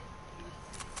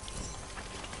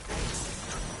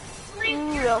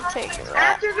 Ooh, I'll take it.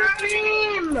 After the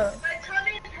stream! I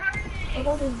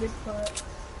got this big part.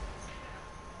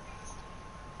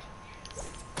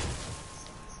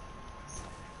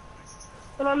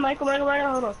 Hold on, Michael,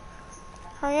 hold on.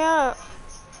 Hurry up.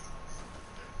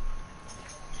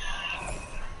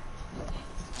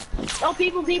 Oh,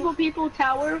 people,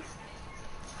 tower.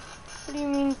 What do you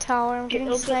mean tower? I'm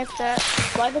getting sniped at.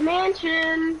 By the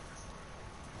mansion.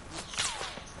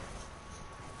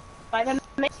 By the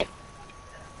mansion.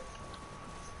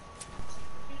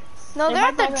 No, they're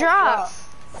at the drop.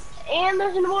 And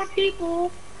there's more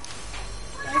people.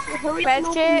 Hurry Red up and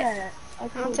open kit. that.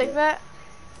 I'll take that.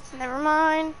 Never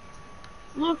mind.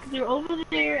 Look, they're over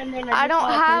there, and then I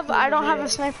don't have a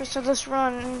sniper, so let's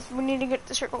run. We need to get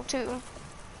the circle too.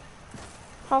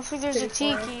 Hopefully there's a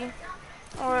tiki,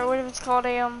 or whatever it's called,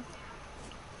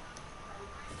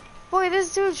 Boy,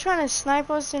 this dude's trying to snipe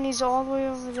us, and he's all the way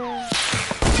over there.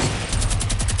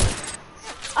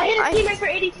 I hit a teammate for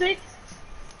 86.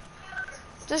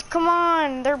 Just come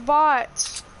on, they're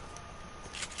bots.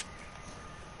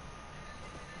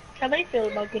 How they feel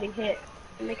about getting hit,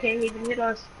 and they can't even hit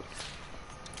us.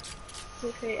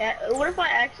 Okay, what if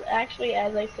I actually,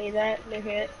 as I say that, they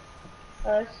hit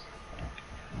us?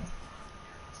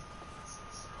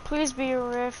 Please be a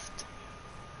rift.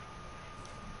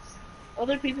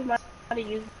 Other people might have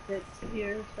used it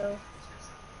here, so.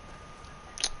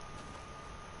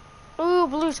 Ooh,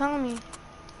 blue Tommy.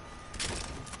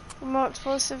 Remote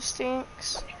explosive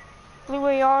stinks. Blue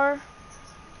AR.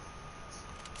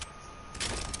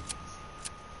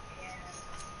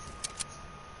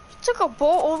 You took a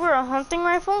bolt over a hunting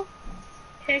rifle?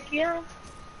 Heck yeah.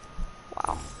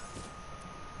 Wow.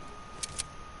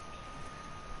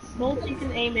 Bolts you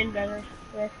can aim in better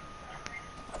with.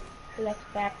 That's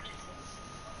fact.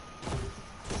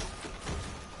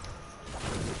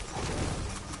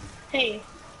 Hey,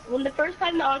 when the first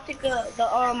time the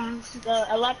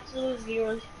Elliptical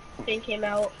Zeros thing came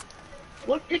out,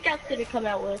 what pickaxe did it come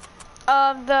out with?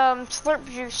 The slurp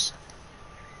juice.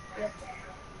 Yep.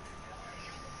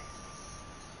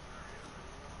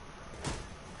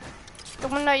 The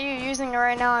one that you're using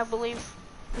right now, I believe.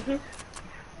 Mhm.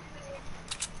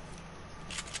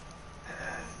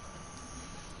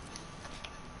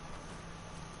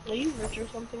 Are you rich or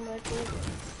something, Michael?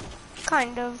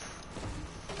 Kind of.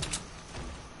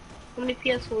 How many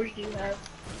PS4s do you have?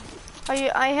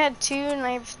 I had 2, and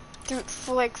I've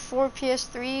like 4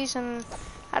 PS3s, and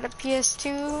had a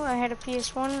PS2, I had a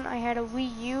PS1, I had a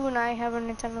Wii U, and I have a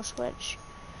Nintendo Switch.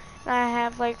 And I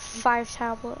have like 5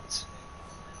 tablets.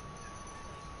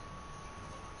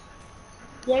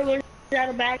 One run out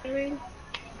of battery,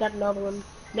 got another one.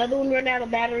 Another one run out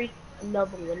of battery,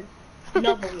 another one.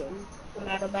 Another one run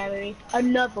out of battery,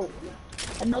 another one.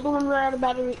 Another one run out of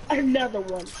battery, another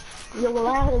one. You know, when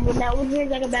that one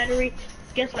runs out of battery,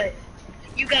 guess what?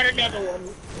 You got another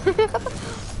one.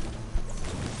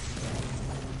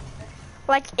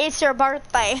 Like it's your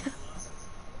birthday.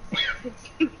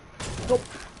 Go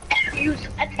use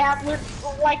a tablet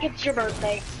like it's your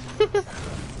birthday.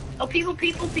 Oh, people.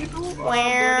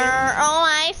 Where? Oh,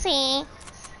 I see.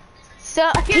 So,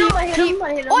 I hit him.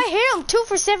 Oh, I hit him 2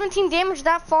 for 17 damage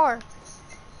that far.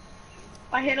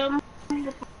 I hit him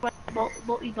with my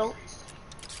bolt.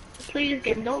 Please,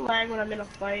 game, don't lag when I'm in a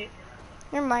fight.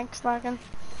 Your mic's lagging.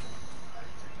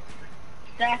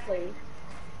 Exactly.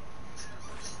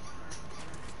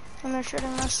 And they're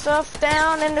shooting my stuff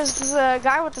down, and there's this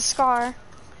guy with a scar.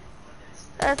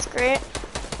 That's great.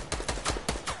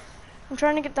 I'm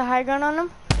trying to get the high ground on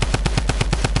him.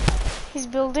 He's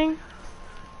building.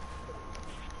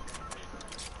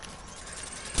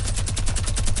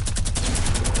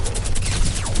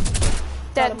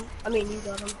 Dead. I mean, you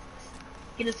got him.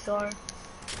 Get a scar.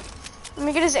 Let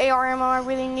me get his AR ammo, I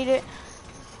really need it.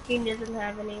 He doesn't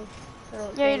have any.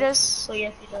 Yeah, he does. So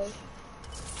yes, he does.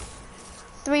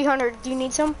 300, do you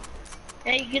need some?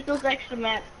 Hey, get those extra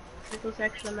mats.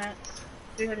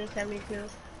 372.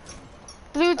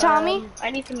 Blue Tommy? I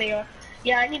need some AR.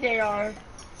 Yeah, I need AR.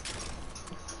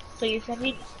 Please, I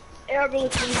need AR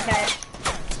bullets really bad.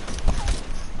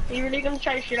 Are you really gonna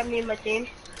try to shoot at me in my team?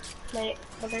 Like,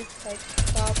 okay, like,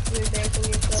 stop, you're there for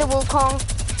yourself. It's a Wukong.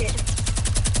 Shit.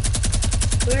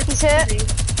 He's hit.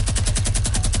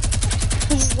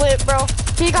 He's lit, bro.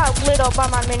 He got lit up by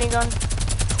my minigun.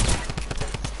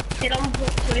 Hit him,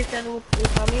 27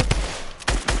 with Tommy.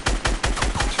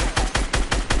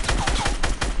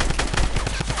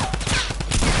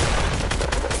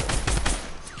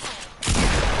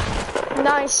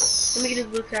 Let me get his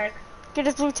blue tag. Get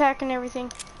his blue tack and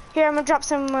everything. Here, I'm gonna drop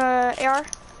some AR.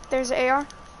 There's an AR. Do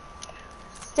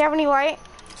you have any light?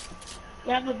 I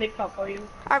have a big pop for you.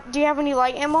 Do you have any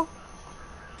light ammo?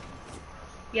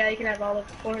 Yeah, you can have all of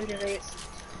 408.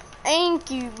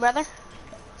 Thank you, brother.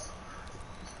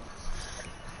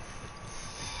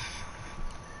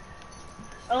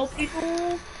 Oh,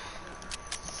 people.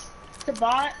 It's a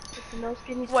bot. It's a no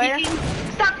skinny. Where? Peeking.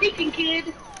 Stop peeking,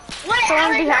 kid. What?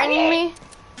 Someone behind me.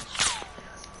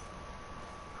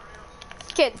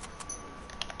 Kid.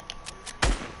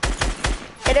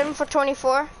 Hit him for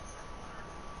 24.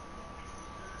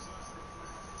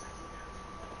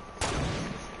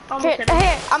 Okay,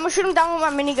 hey, I'm gonna shoot him down with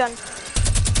my minigun.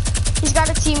 He's got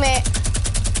a teammate.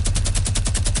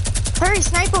 Hurry,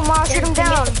 snipe him while I shoot him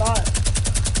down.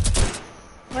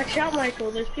 Watch out,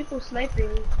 Michael. There's people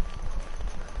sniping.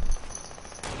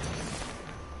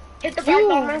 Hit the bright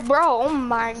bomber. Bro, oh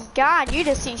my god, you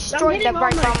just destroyed that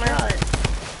bright bomber. God.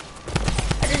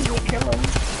 I didn't even kill him.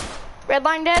 Red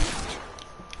line dead.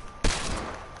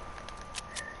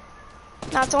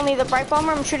 Now it's only the bright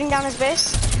bomber. I'm shooting down his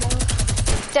base.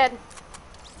 Dead.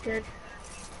 Good.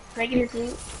 Can I get his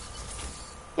loot?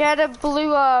 Yeah, the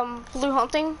blue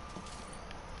hunting.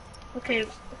 Okay.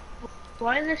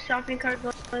 Why is this shopping cart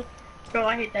going? Bro,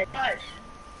 I hate that. Gosh.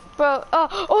 Bro,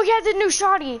 oh, he had the new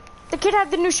shotty. The kid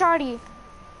had the new shotty.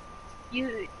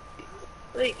 Yeah.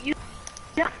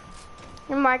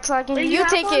 Your mic's lagging. Wait, you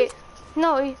take one? it.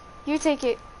 No, you take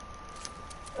it.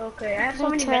 Okay, I have so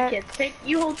many medkits.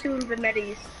 You hold 2 of the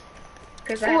medis.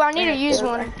 Ooh, I need to use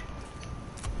one.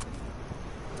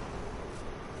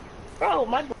 Bro,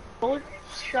 my bullet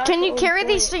shot. Can you carry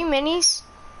these 3 minis?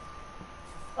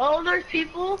 Oh, there's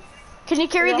people. Can you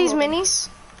carry these minis?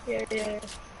 Yeah.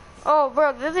 Oh,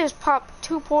 bro, they just popped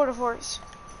 2 porta-forts.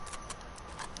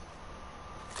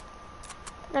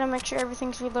 Gotta make sure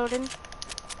everything's reloaded.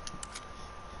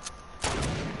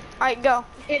 Alright, go.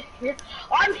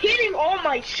 I'm hitting all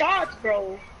my shots,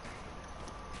 bro.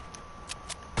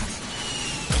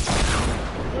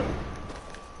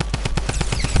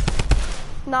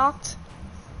 Knocked.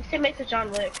 This teammate's a John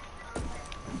Wick.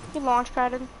 He launch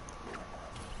padded.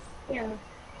 Yeah.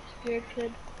 Scared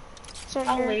kid. Right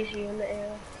I'll here. laze you in the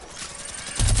air.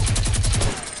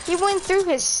 He went through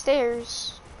his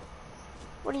stairs.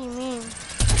 What do you mean?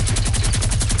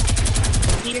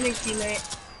 He and his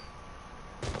teammate.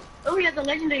 Oh, he has the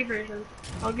legendary version.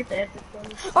 I'll get the epic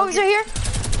one. Oh, he's right here.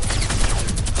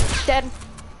 Dead.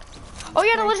 Oh,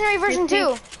 yeah, the legendary version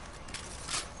too.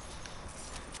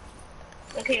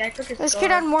 Okay, I took his This scar.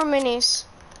 kid had more minis.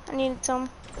 I needed some.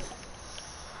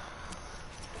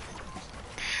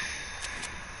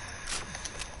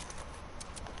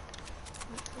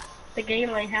 The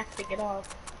game line has to get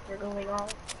off. We're going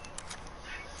off.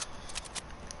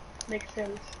 Makes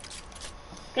sense.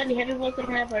 Got any heavy bullets in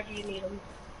have, or do you need them?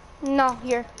 No,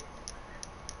 here.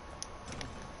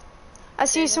 I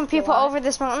see some people over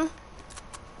this mountain.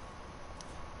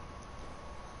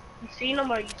 You seen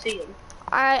them or you see them?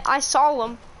 I saw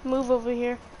them move over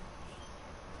here.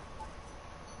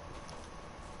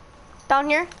 Down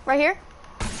here, right here.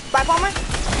 Bright bomber.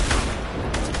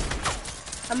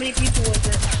 How many people was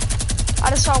it? I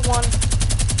just saw one.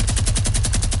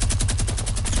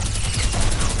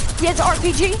 He has an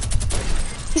RPG.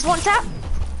 He's one tap.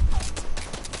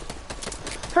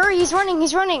 Hurry, he's running,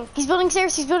 he's running. He's building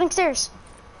stairs, he's building stairs.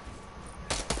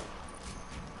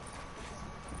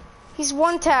 He's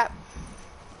one tap.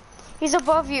 He's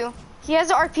above you. He has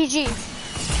an RPG.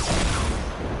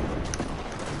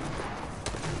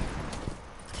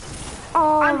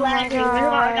 Oh, I'm my lagging.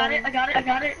 God. I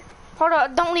got it. Hold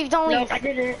on, don't leave, don't leave. No, I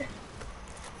didn't.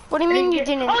 What do you mean you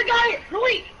didn't? Oh, I got it. No,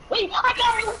 wait, I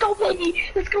got it. Let's go, baby.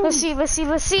 Let's go. Let's see. Let's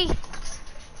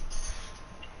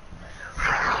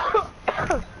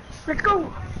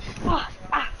go.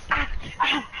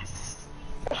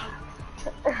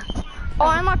 Oh,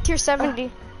 I'm up tier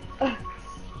 70.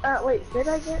 Wait, did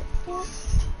I get that?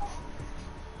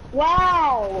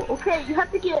 Wow. Okay, you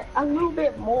have to get a little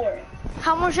bit more.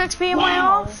 How much XP am I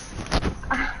off?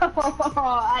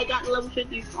 I got level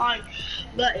 55,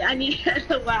 but I need.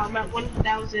 Wow, I'm at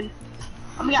 1,000.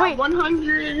 I'm at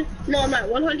 100. No, I'm at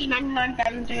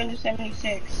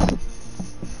 199,376.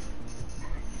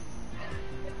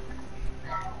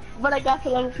 But I got to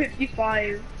level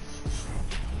 55.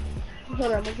 Hold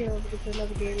on, I'm gonna get over to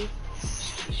another game.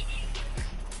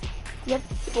 Yep,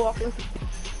 go off with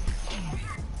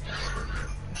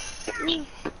me.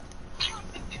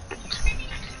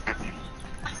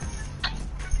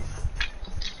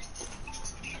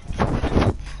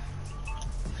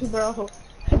 Bro,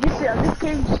 this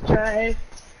game's dry.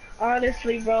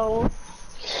 Honestly, bro.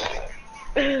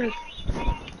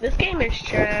 This game is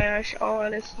trash,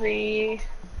 honestly.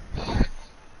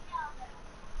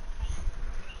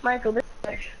 Michael, this is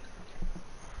trash.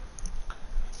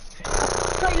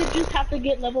 So you just have to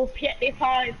get level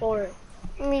 55 for it.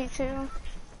 Me too.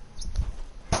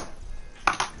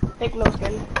 Take no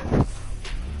skin.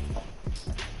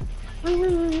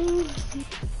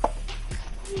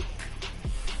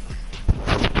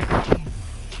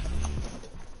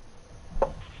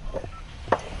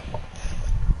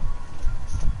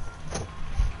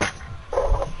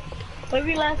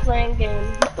 Maybe last land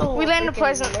game. We landed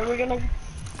Pleasant. We're gonna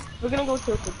go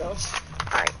tilted though.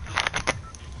 Alright.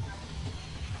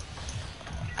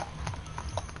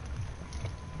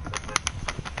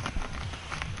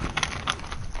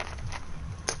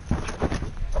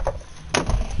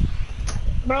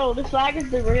 Bro, this lag is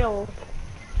the real.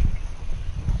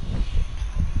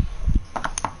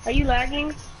 Are you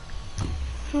lagging?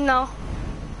 No.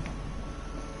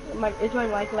 Is my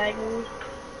mic lagging?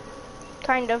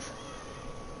 Kind of.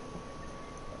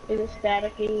 Is it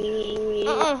staticky?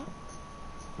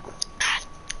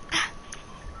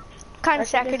 Kind of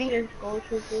stackety.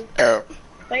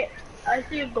 Wait, I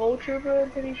see a gold trooper,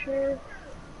 I'm pretty sure.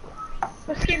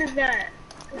 What skin is that?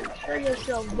 Show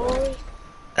yourself, boy.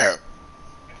 It's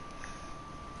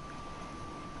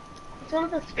one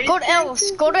of the space Go to Els.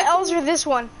 characters? Go to Els or this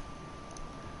one.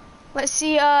 Let's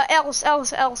see, Els. I'm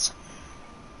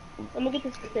gonna get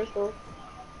this pistol.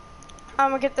 I'm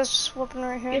gonna get this weapon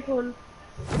right here. Get one.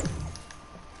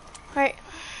 Alright.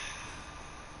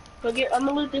 I'm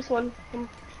gonna loot this one.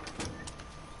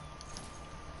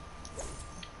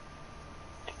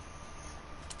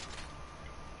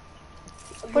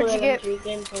 What'd you get?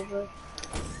 Game's over.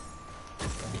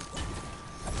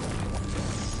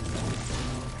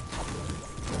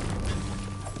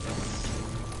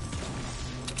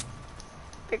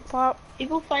 Big pop.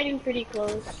 People fighting pretty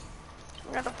close.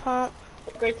 Got a pump.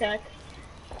 Great attack.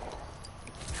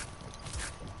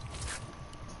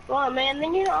 Wow, man, they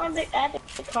need to add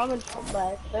the common pump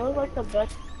back. That was like the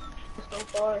best so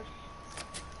far.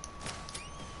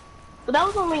 But that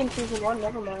was only in season 1,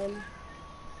 never mind.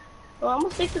 Well, I'm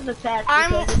gonna stick to the attack.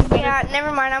 Yeah,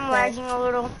 never mind, I'm lagging a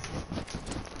little.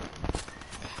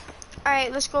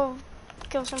 Alright, let's go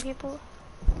kill some people.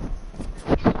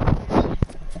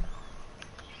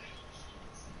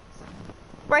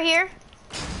 Right here?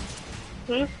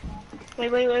 Hmm? Wait,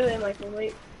 Michael,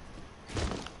 wait.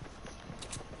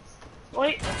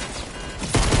 Wait.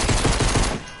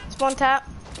 It's one tap.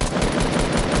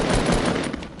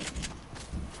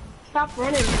 Stop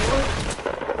running, boy.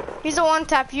 He's a one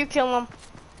tap, you kill him.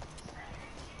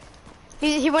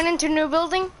 He went into new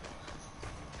building.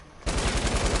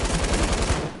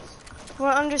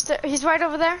 He's right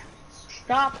over there.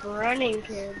 Stop running,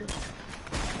 kid.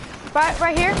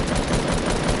 Right here.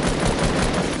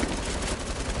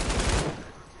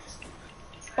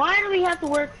 Why do we have to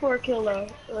work for a killer?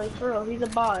 Like, for real, he's a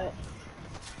bot.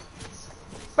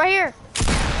 Right here.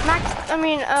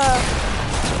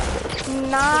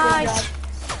 Nice.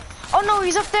 Oh no,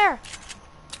 he's up there.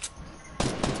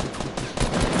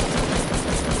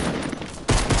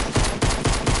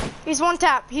 He's one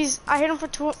tap. I hit him for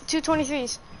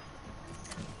 223s.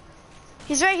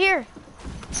 He's right here.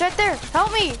 He's right there.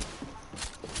 Help me.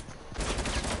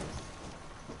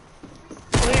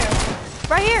 Where?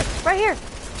 Right here.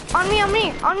 On me.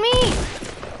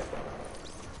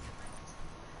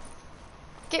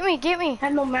 Get me. I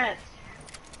have no mats.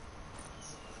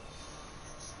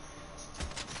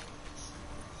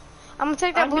 I'm gonna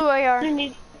take that blue AR. I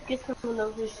need to get some of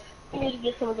those. I need to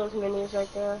get some of those minis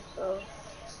right there. So.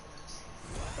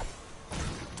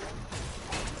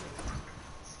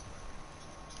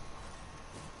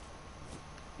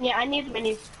 Yeah, I need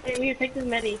minis. Here, take this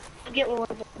medi. Get one of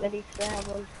the medis to have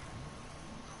one.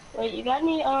 Wait, you got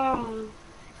any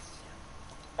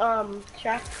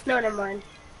shot? No, never mind.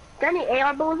 Got any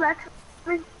AR bullets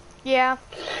actually? Yeah.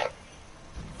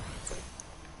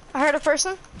 I heard a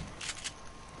person.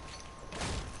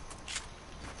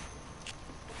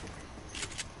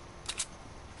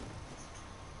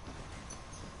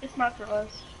 It's not for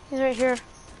us. He's right here.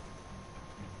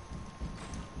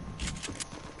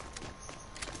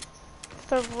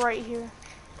 They're right here.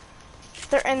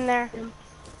 They're in there.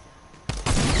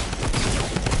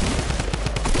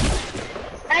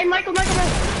 Hey, Michael. I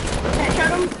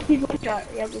shot him. He's one shot.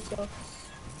 Yeah, let's go.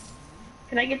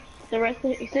 Can I get the rest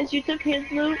of it? Since you took his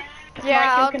loot,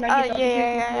 Yeah, Michael, can I get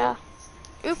yeah.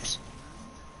 Oops.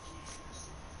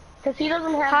 Because he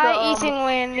doesn't have Hi, Ethan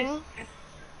landing.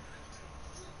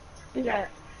 Who's that?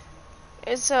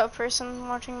 It's a person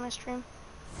watching my stream.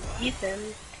 Ethan.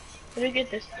 Let me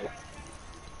get this.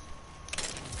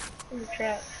 In the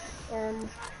chat.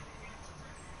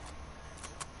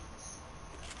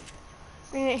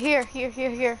 Here.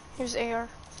 Here's AR.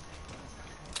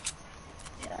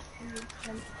 Yeah.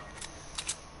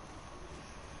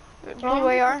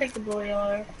 Blue AR. Take the blue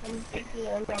AR. I'm taking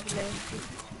it. I'm probably gonna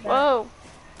Whoa.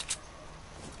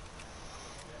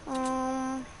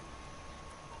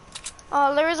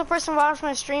 Oh, there was a person watching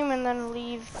my stream and then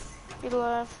leave. He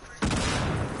left.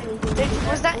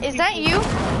 Is that you?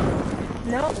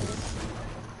 No.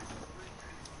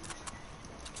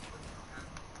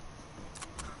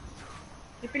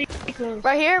 You're pretty close.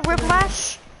 Right here,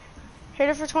 whiplash. Hit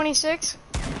it for 26.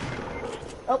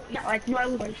 Oh, yeah, I knew I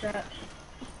was one shot.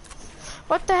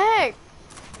 What the heck?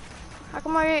 How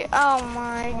come oh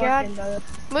my god.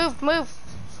 Move.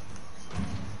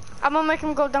 I'm gonna make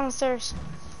him go downstairs.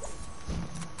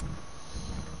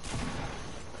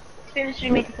 Finish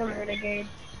making some renegade.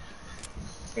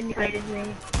 Then you raided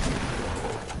me.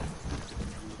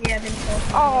 Yeah, then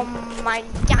oh my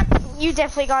god. You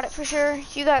definitely got it for sure.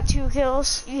 You got 2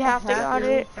 kills. You have to got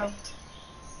it.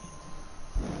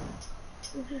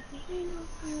 Did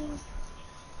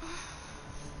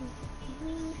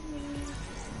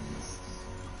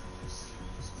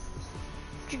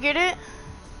you get it?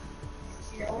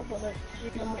 Yeah, but let's see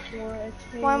how much more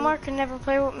XP. Why Mark can never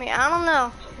play with me? I don't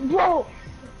know. Whoa!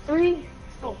 3.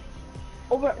 Oh.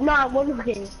 Over. Nah, one more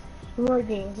game. One more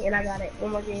game, and I got it.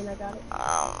 One more game, I got it.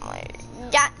 Oh my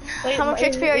god. Wait, how much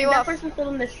XP are you up? up? Is that person still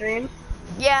in the stream?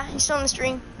 Yeah, he's still in the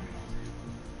stream.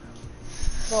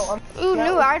 Well, ooh,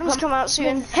 new items come out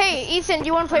soon. Hey, Ethan, do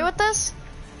you want to play with us?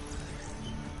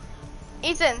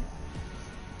 Ethan.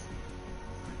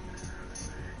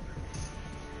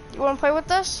 You want to play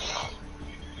with us?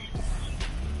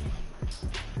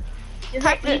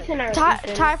 Type in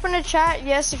the chat,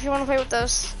 yes, if you want to play with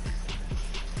us.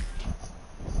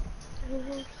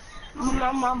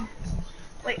 Mom.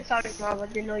 Wait, sorry, Mom, I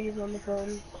didn't know you was on the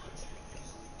phone.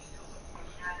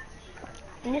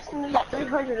 I'm just gonna get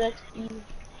 300 XP.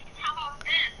 How about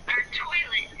this? Our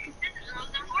toilet. This is the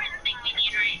most important thing we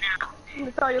need right now.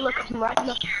 That's all you're looking right in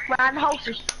the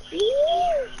houses.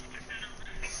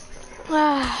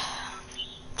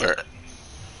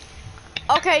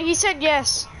 Okay, he said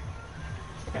yes.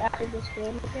 After this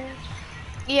game again?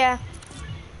 Yeah.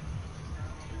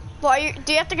 Well,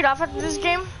 do you have to get off after this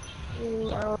game? I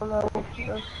don't know.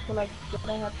 That's when I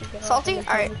have to get Salty? off.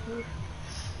 Alright.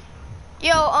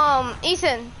 Yo,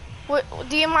 Ethan,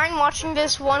 do you mind watching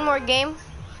this one more game?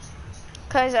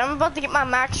 Cause I'm about to get my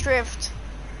max drift.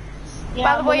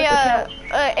 Yeah, by the way,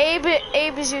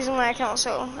 Abe is using my account,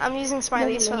 so I'm using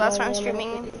Smiley, so that's why I'm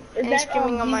streaming. And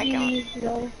streaming on my account.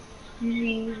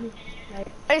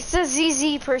 It's the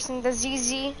ZZ person, the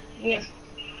ZZ. Yeah.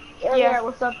 Yeah.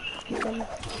 What's up?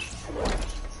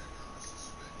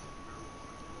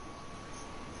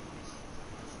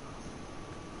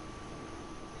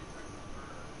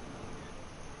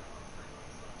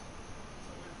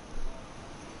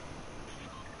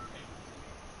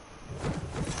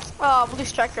 Oh, blue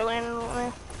striker landed on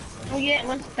me. Oh yeah,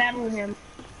 let's battle him.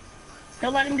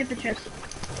 Don't let him get the chest.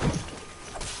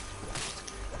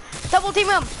 Double team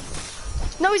him!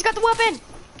 No, he's got the weapon!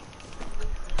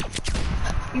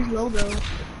 He's low though.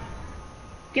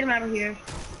 Get him out of here.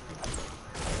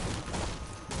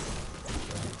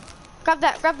 Grab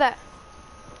that.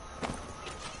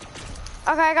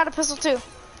 Okay, I got a pistol too.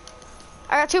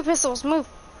 I got 2 pistols, move.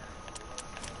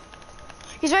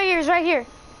 He's right here.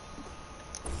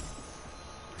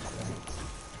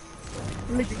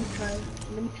 Let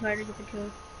me try to get the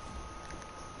kill.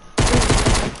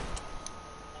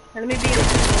 Let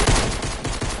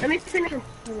me finish him.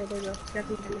 Oh, there we go.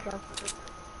 Definitely finish off.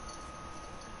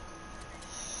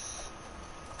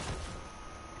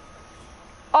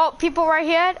 Oh, people right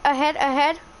here, ahead.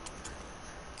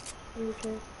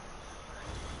 Okay.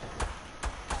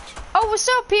 Oh, what's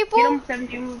up, people? Get him,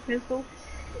 17 pistol.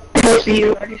 I see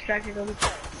you. I distracted him.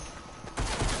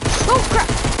 Oh, crap.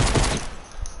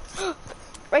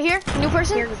 Right here, new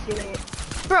person?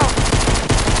 Bro,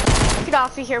 get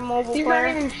off of here, mobile player.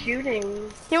 He's not even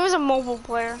shooting. He was a mobile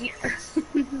player. Yeah.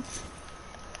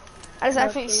 I just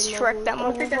actually struck that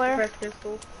mobile player.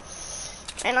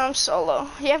 And I'm solo.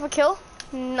 You have a kill?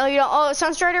 No, you don't. Oh,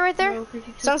 Sunstrider right there? No,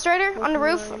 Sunstrider on the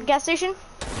roof, gas station.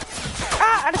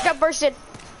 Ah, I just got bursted.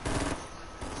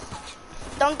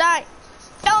 Don't die.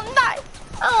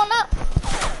 Oh, no.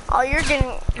 Oh, you're getting...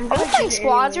 Are you playing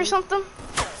squads or something?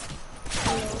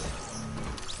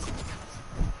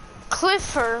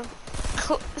 Cliffer.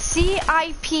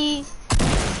 C-I-P...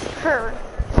 Her.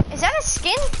 Is that a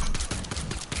skin?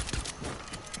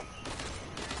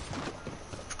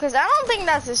 Cause I don't think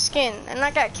that's a skin, and I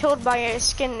got killed by a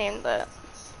skin named that.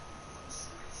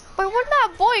 Wait, where'd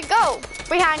that boy go?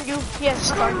 Behind you. Yes,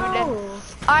 Scar, you dead.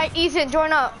 Alright, Ethan,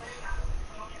 join up.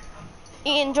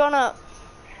 Ethan, join up.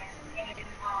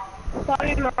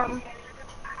 Sorry, Mom.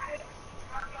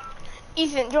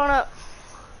 Ethan, join up.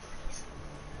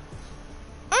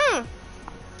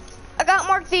 I got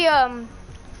marked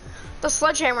the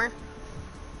sledgehammer.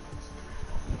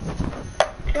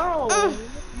 No.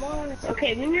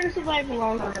 Okay, we need to survive a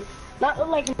long time. Not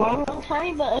like a long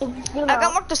time, but it's been I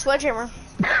got marked the sledgehammer.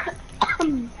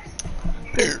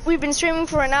 We've been streaming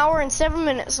for an hour and 7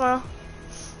 minutes now.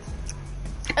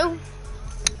 Oh.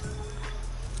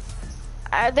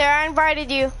 There, I invited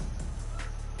you.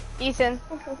 Ethan.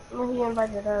 Well, he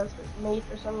invited us, me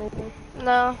for some reason.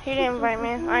 No, he didn't invite me.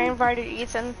 I invited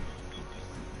Ethan.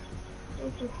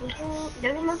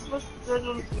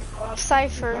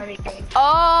 Cypher.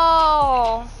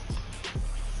 Oh.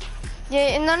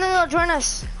 Yeah, no, join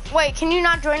us. Wait, can you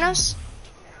not join us?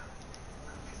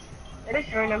 I just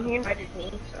joined him, he invited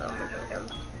me, so I'm gonna join him.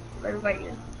 I invite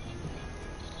you.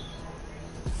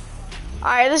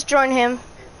 Alright, let's join him.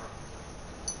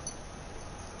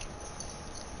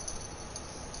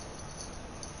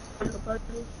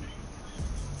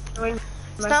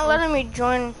 It's not letting me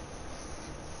join.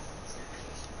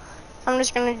 I'm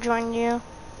just gonna join you.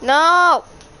 No!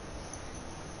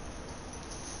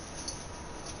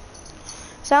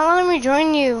 It's not letting me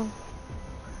join you.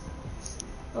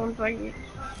 I'll invite you.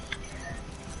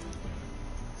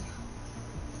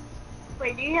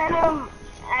 Wait, do you have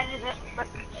added up?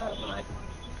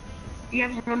 Do you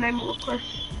have a name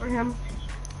request for him?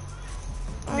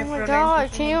 Oh my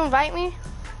god, can you invite me?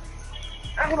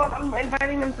 Hold on, I'm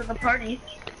inviting him to the party.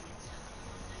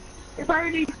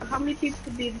 How many people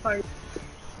could be in the party?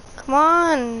 Come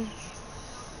on.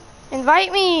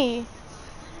 Invite me.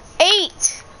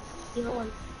 8.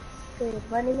 Okay,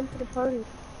 inviting him to the party.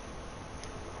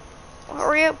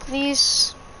 Hurry up,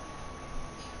 please.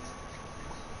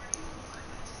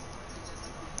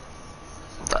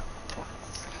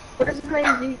 What is his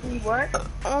name? ZZ what?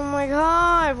 Oh my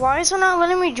god, why is it not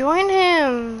letting me join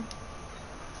him?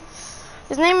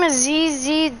 His name is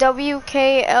ZZWKLZZ.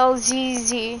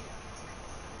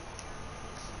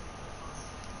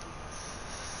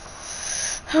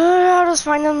 I'll just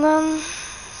find him then.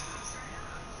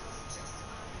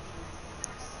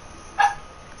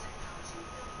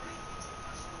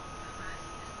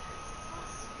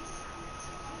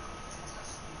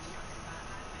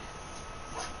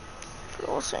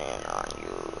 Flexing on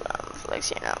you,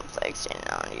 I'm flexing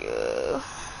on you.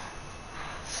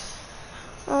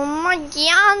 Oh my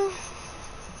god.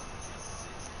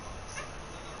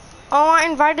 Oh, I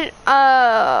invited,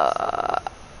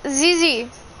 ZZ.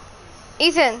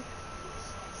 Ethan.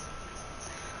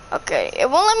 Okay, it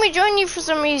won't let me join you for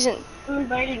some reason. I'm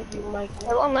inviting you, Michael.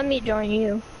 It won't let me join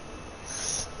you.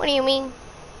 What do you mean?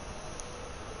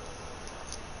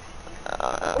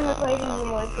 I'm inviting you,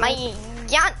 Michael. My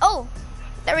god. Oh,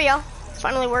 there we go.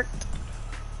 Finally worked.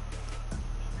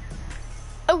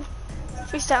 Oh,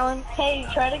 freestyling. Hey,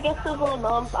 try to get to the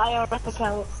mom's IRF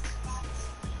account.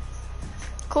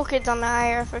 Cool kids on the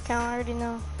IRF account, I already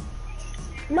know.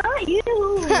 Not you!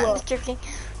 Just joking.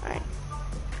 Alright.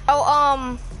 Oh,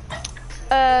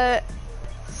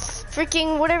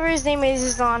 freaking whatever his name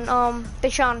is on,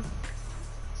 Deshaun.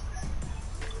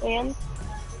 And?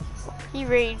 He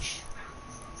raged.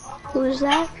 Who's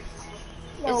that?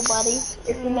 Nobody. It's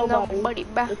a nobody. Nobody,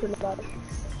 bruh. It's a nobody.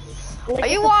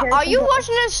 Are you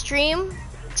watching a stream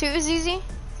too, ZZ?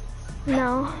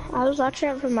 No, I was watching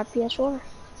it from my PS4.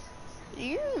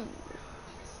 You.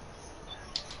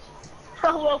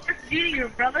 Oh, well, what's you, your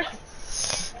brother?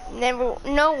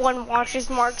 No one watches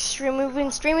Mark's stream. We've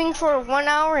been streaming for 1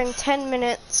 hour and 10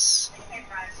 minutes.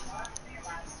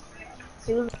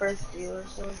 He was the first viewer,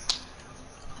 so.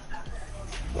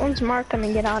 When's Mark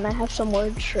gonna get on? I have some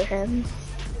words for him.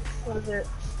 What is it?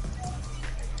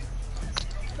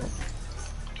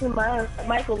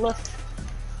 Michael, look.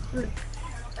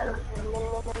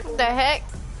 The heck?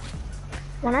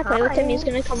 When I play with him, he's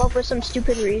gonna come up with some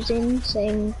stupid reason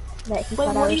saying that he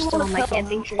thought I was still on my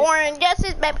camping trip. Orange, that's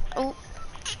his baby.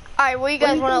 Alright, where you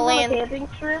guys want to land? Camping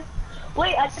trip?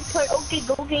 Wait, I can play. Okay,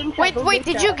 go game chat. Wait,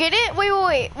 did you get it?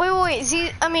 Wait.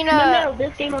 No,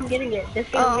 this game I'm getting it. This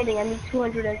game I'm getting. I need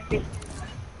 200 XP.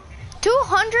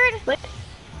 200? Wait,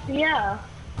 yeah.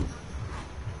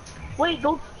 Wait,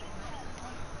 go.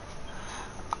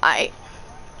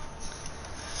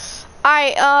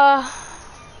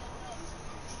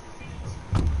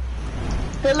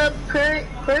 Philip,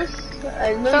 Chris.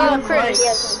 I know you have Chris.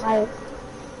 Yes,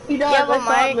 he does. Yeah, but I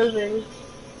saw him losing.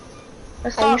 I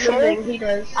Are saw you sure? him. He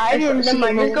does. I didn't see Never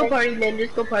mind. him Just go over there. party then.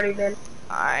 Just go party then.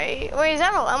 Alright. Wait, is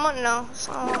that a lemon? No, it's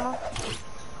not a lemon.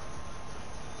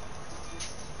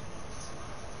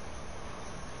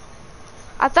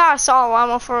 I thought I saw a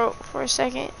llama for a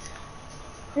second.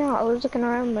 No, I was looking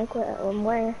around like,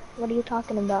 where? What are you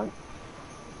talking about?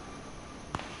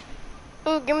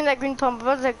 Ooh, give me that green pump. I'm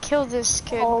about to kill this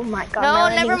kid. Oh my god. No,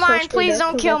 my never landing so mind. Please stupid,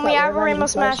 don't 'cause kill I me. thought I have a your rainbow landing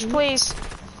smash, frozen. please.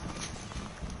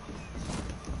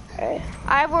 Alright.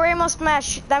 I have a rainbow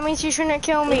smash. That means you shouldn't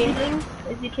kill me.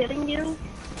 Is he killing you?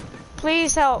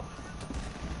 Please help.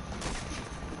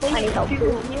 I need help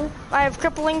too. I have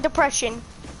crippling depression.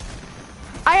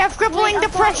 I have crippling Wait, I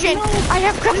thought- depression. no. I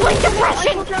have crippling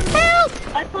depression. Help!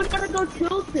 I thought you gotta go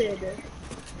tilted.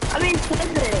 I mean,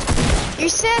 tilted. You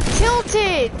said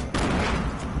tilted.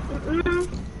 Mm-mm.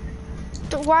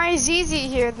 Why is easy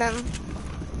here then?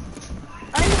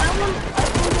 I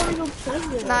want to go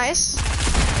tilted. Nice.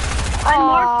 I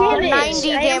marked Oh, damage.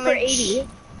 90 I am for damage. 80.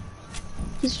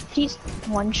 He's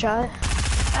one shot.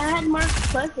 I had marked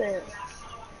pleasant.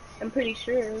 I'm pretty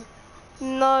sure.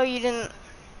 No, you didn't.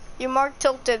 You marked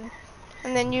tilted,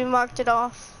 and then you marked it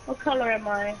off. What color am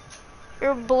I?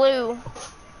 You're blue.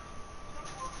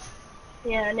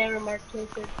 Yeah, I never marked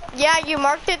tilted. Yeah, you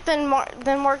marked it, then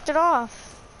marked it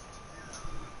off.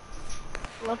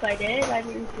 Well, if I did, I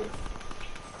didn't see.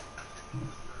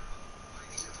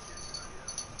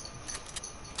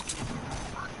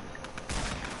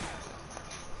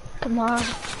 Come on,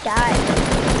 die.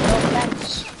 No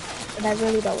offense, but I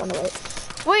really don't want to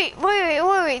wait.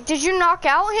 Wait. Did you knock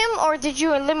out him, or did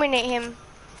you eliminate him?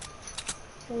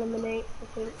 Eliminate, I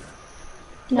think.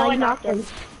 No, I I knocked him.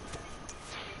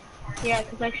 Yeah,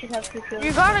 because I should have 2 kills.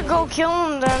 You gotta go kill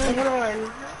him then. Hold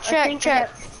on. Check.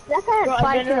 That guy Bro, had I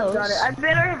 5 better have kills. got it. I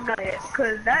better have got it,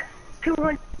 because that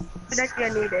 200 that I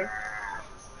needed.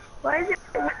 Why is it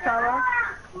with Sala?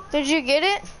 Did you get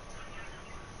it?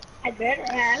 I better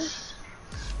have.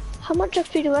 How much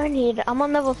XP do I need? I'm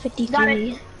on level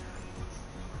 53.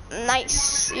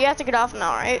 Nice. You have to get off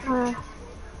now, right? Well,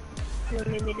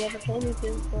 maybe they never told me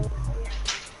to, so.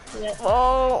 Yeah.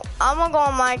 Well, I'm gonna go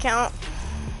on my account.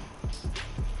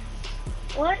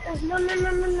 What?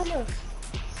 No.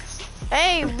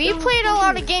 Hey, we played a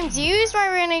lot of games. You used my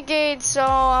renegade, so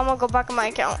I'm gonna go back on my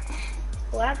account.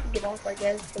 Well, I have to get off, I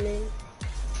guess. I mean,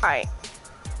 Alright.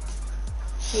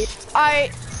 yeah.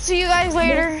 Alright, see you guys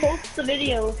later. Post the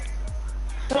video.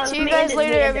 See you guys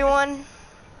later, everyone.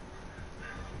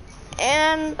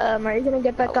 And Are you gonna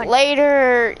get back on?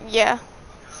 later, yeah.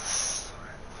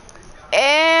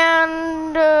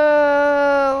 And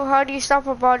how do you stop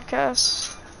a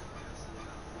broadcast?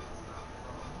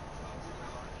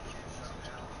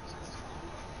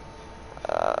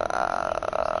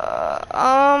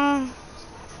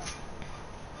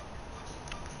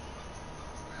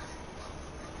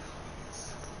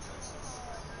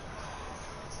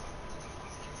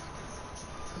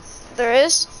 There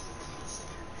is.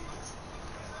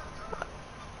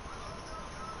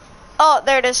 Oh,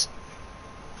 there it is.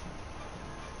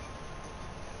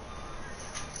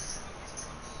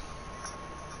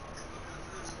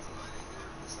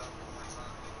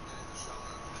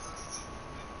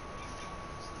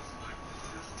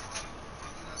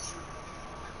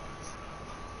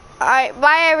 Alright,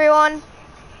 bye everyone.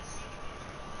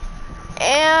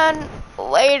 And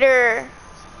later.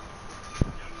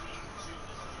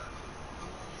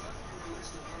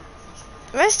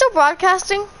 Am I still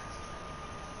broadcasting?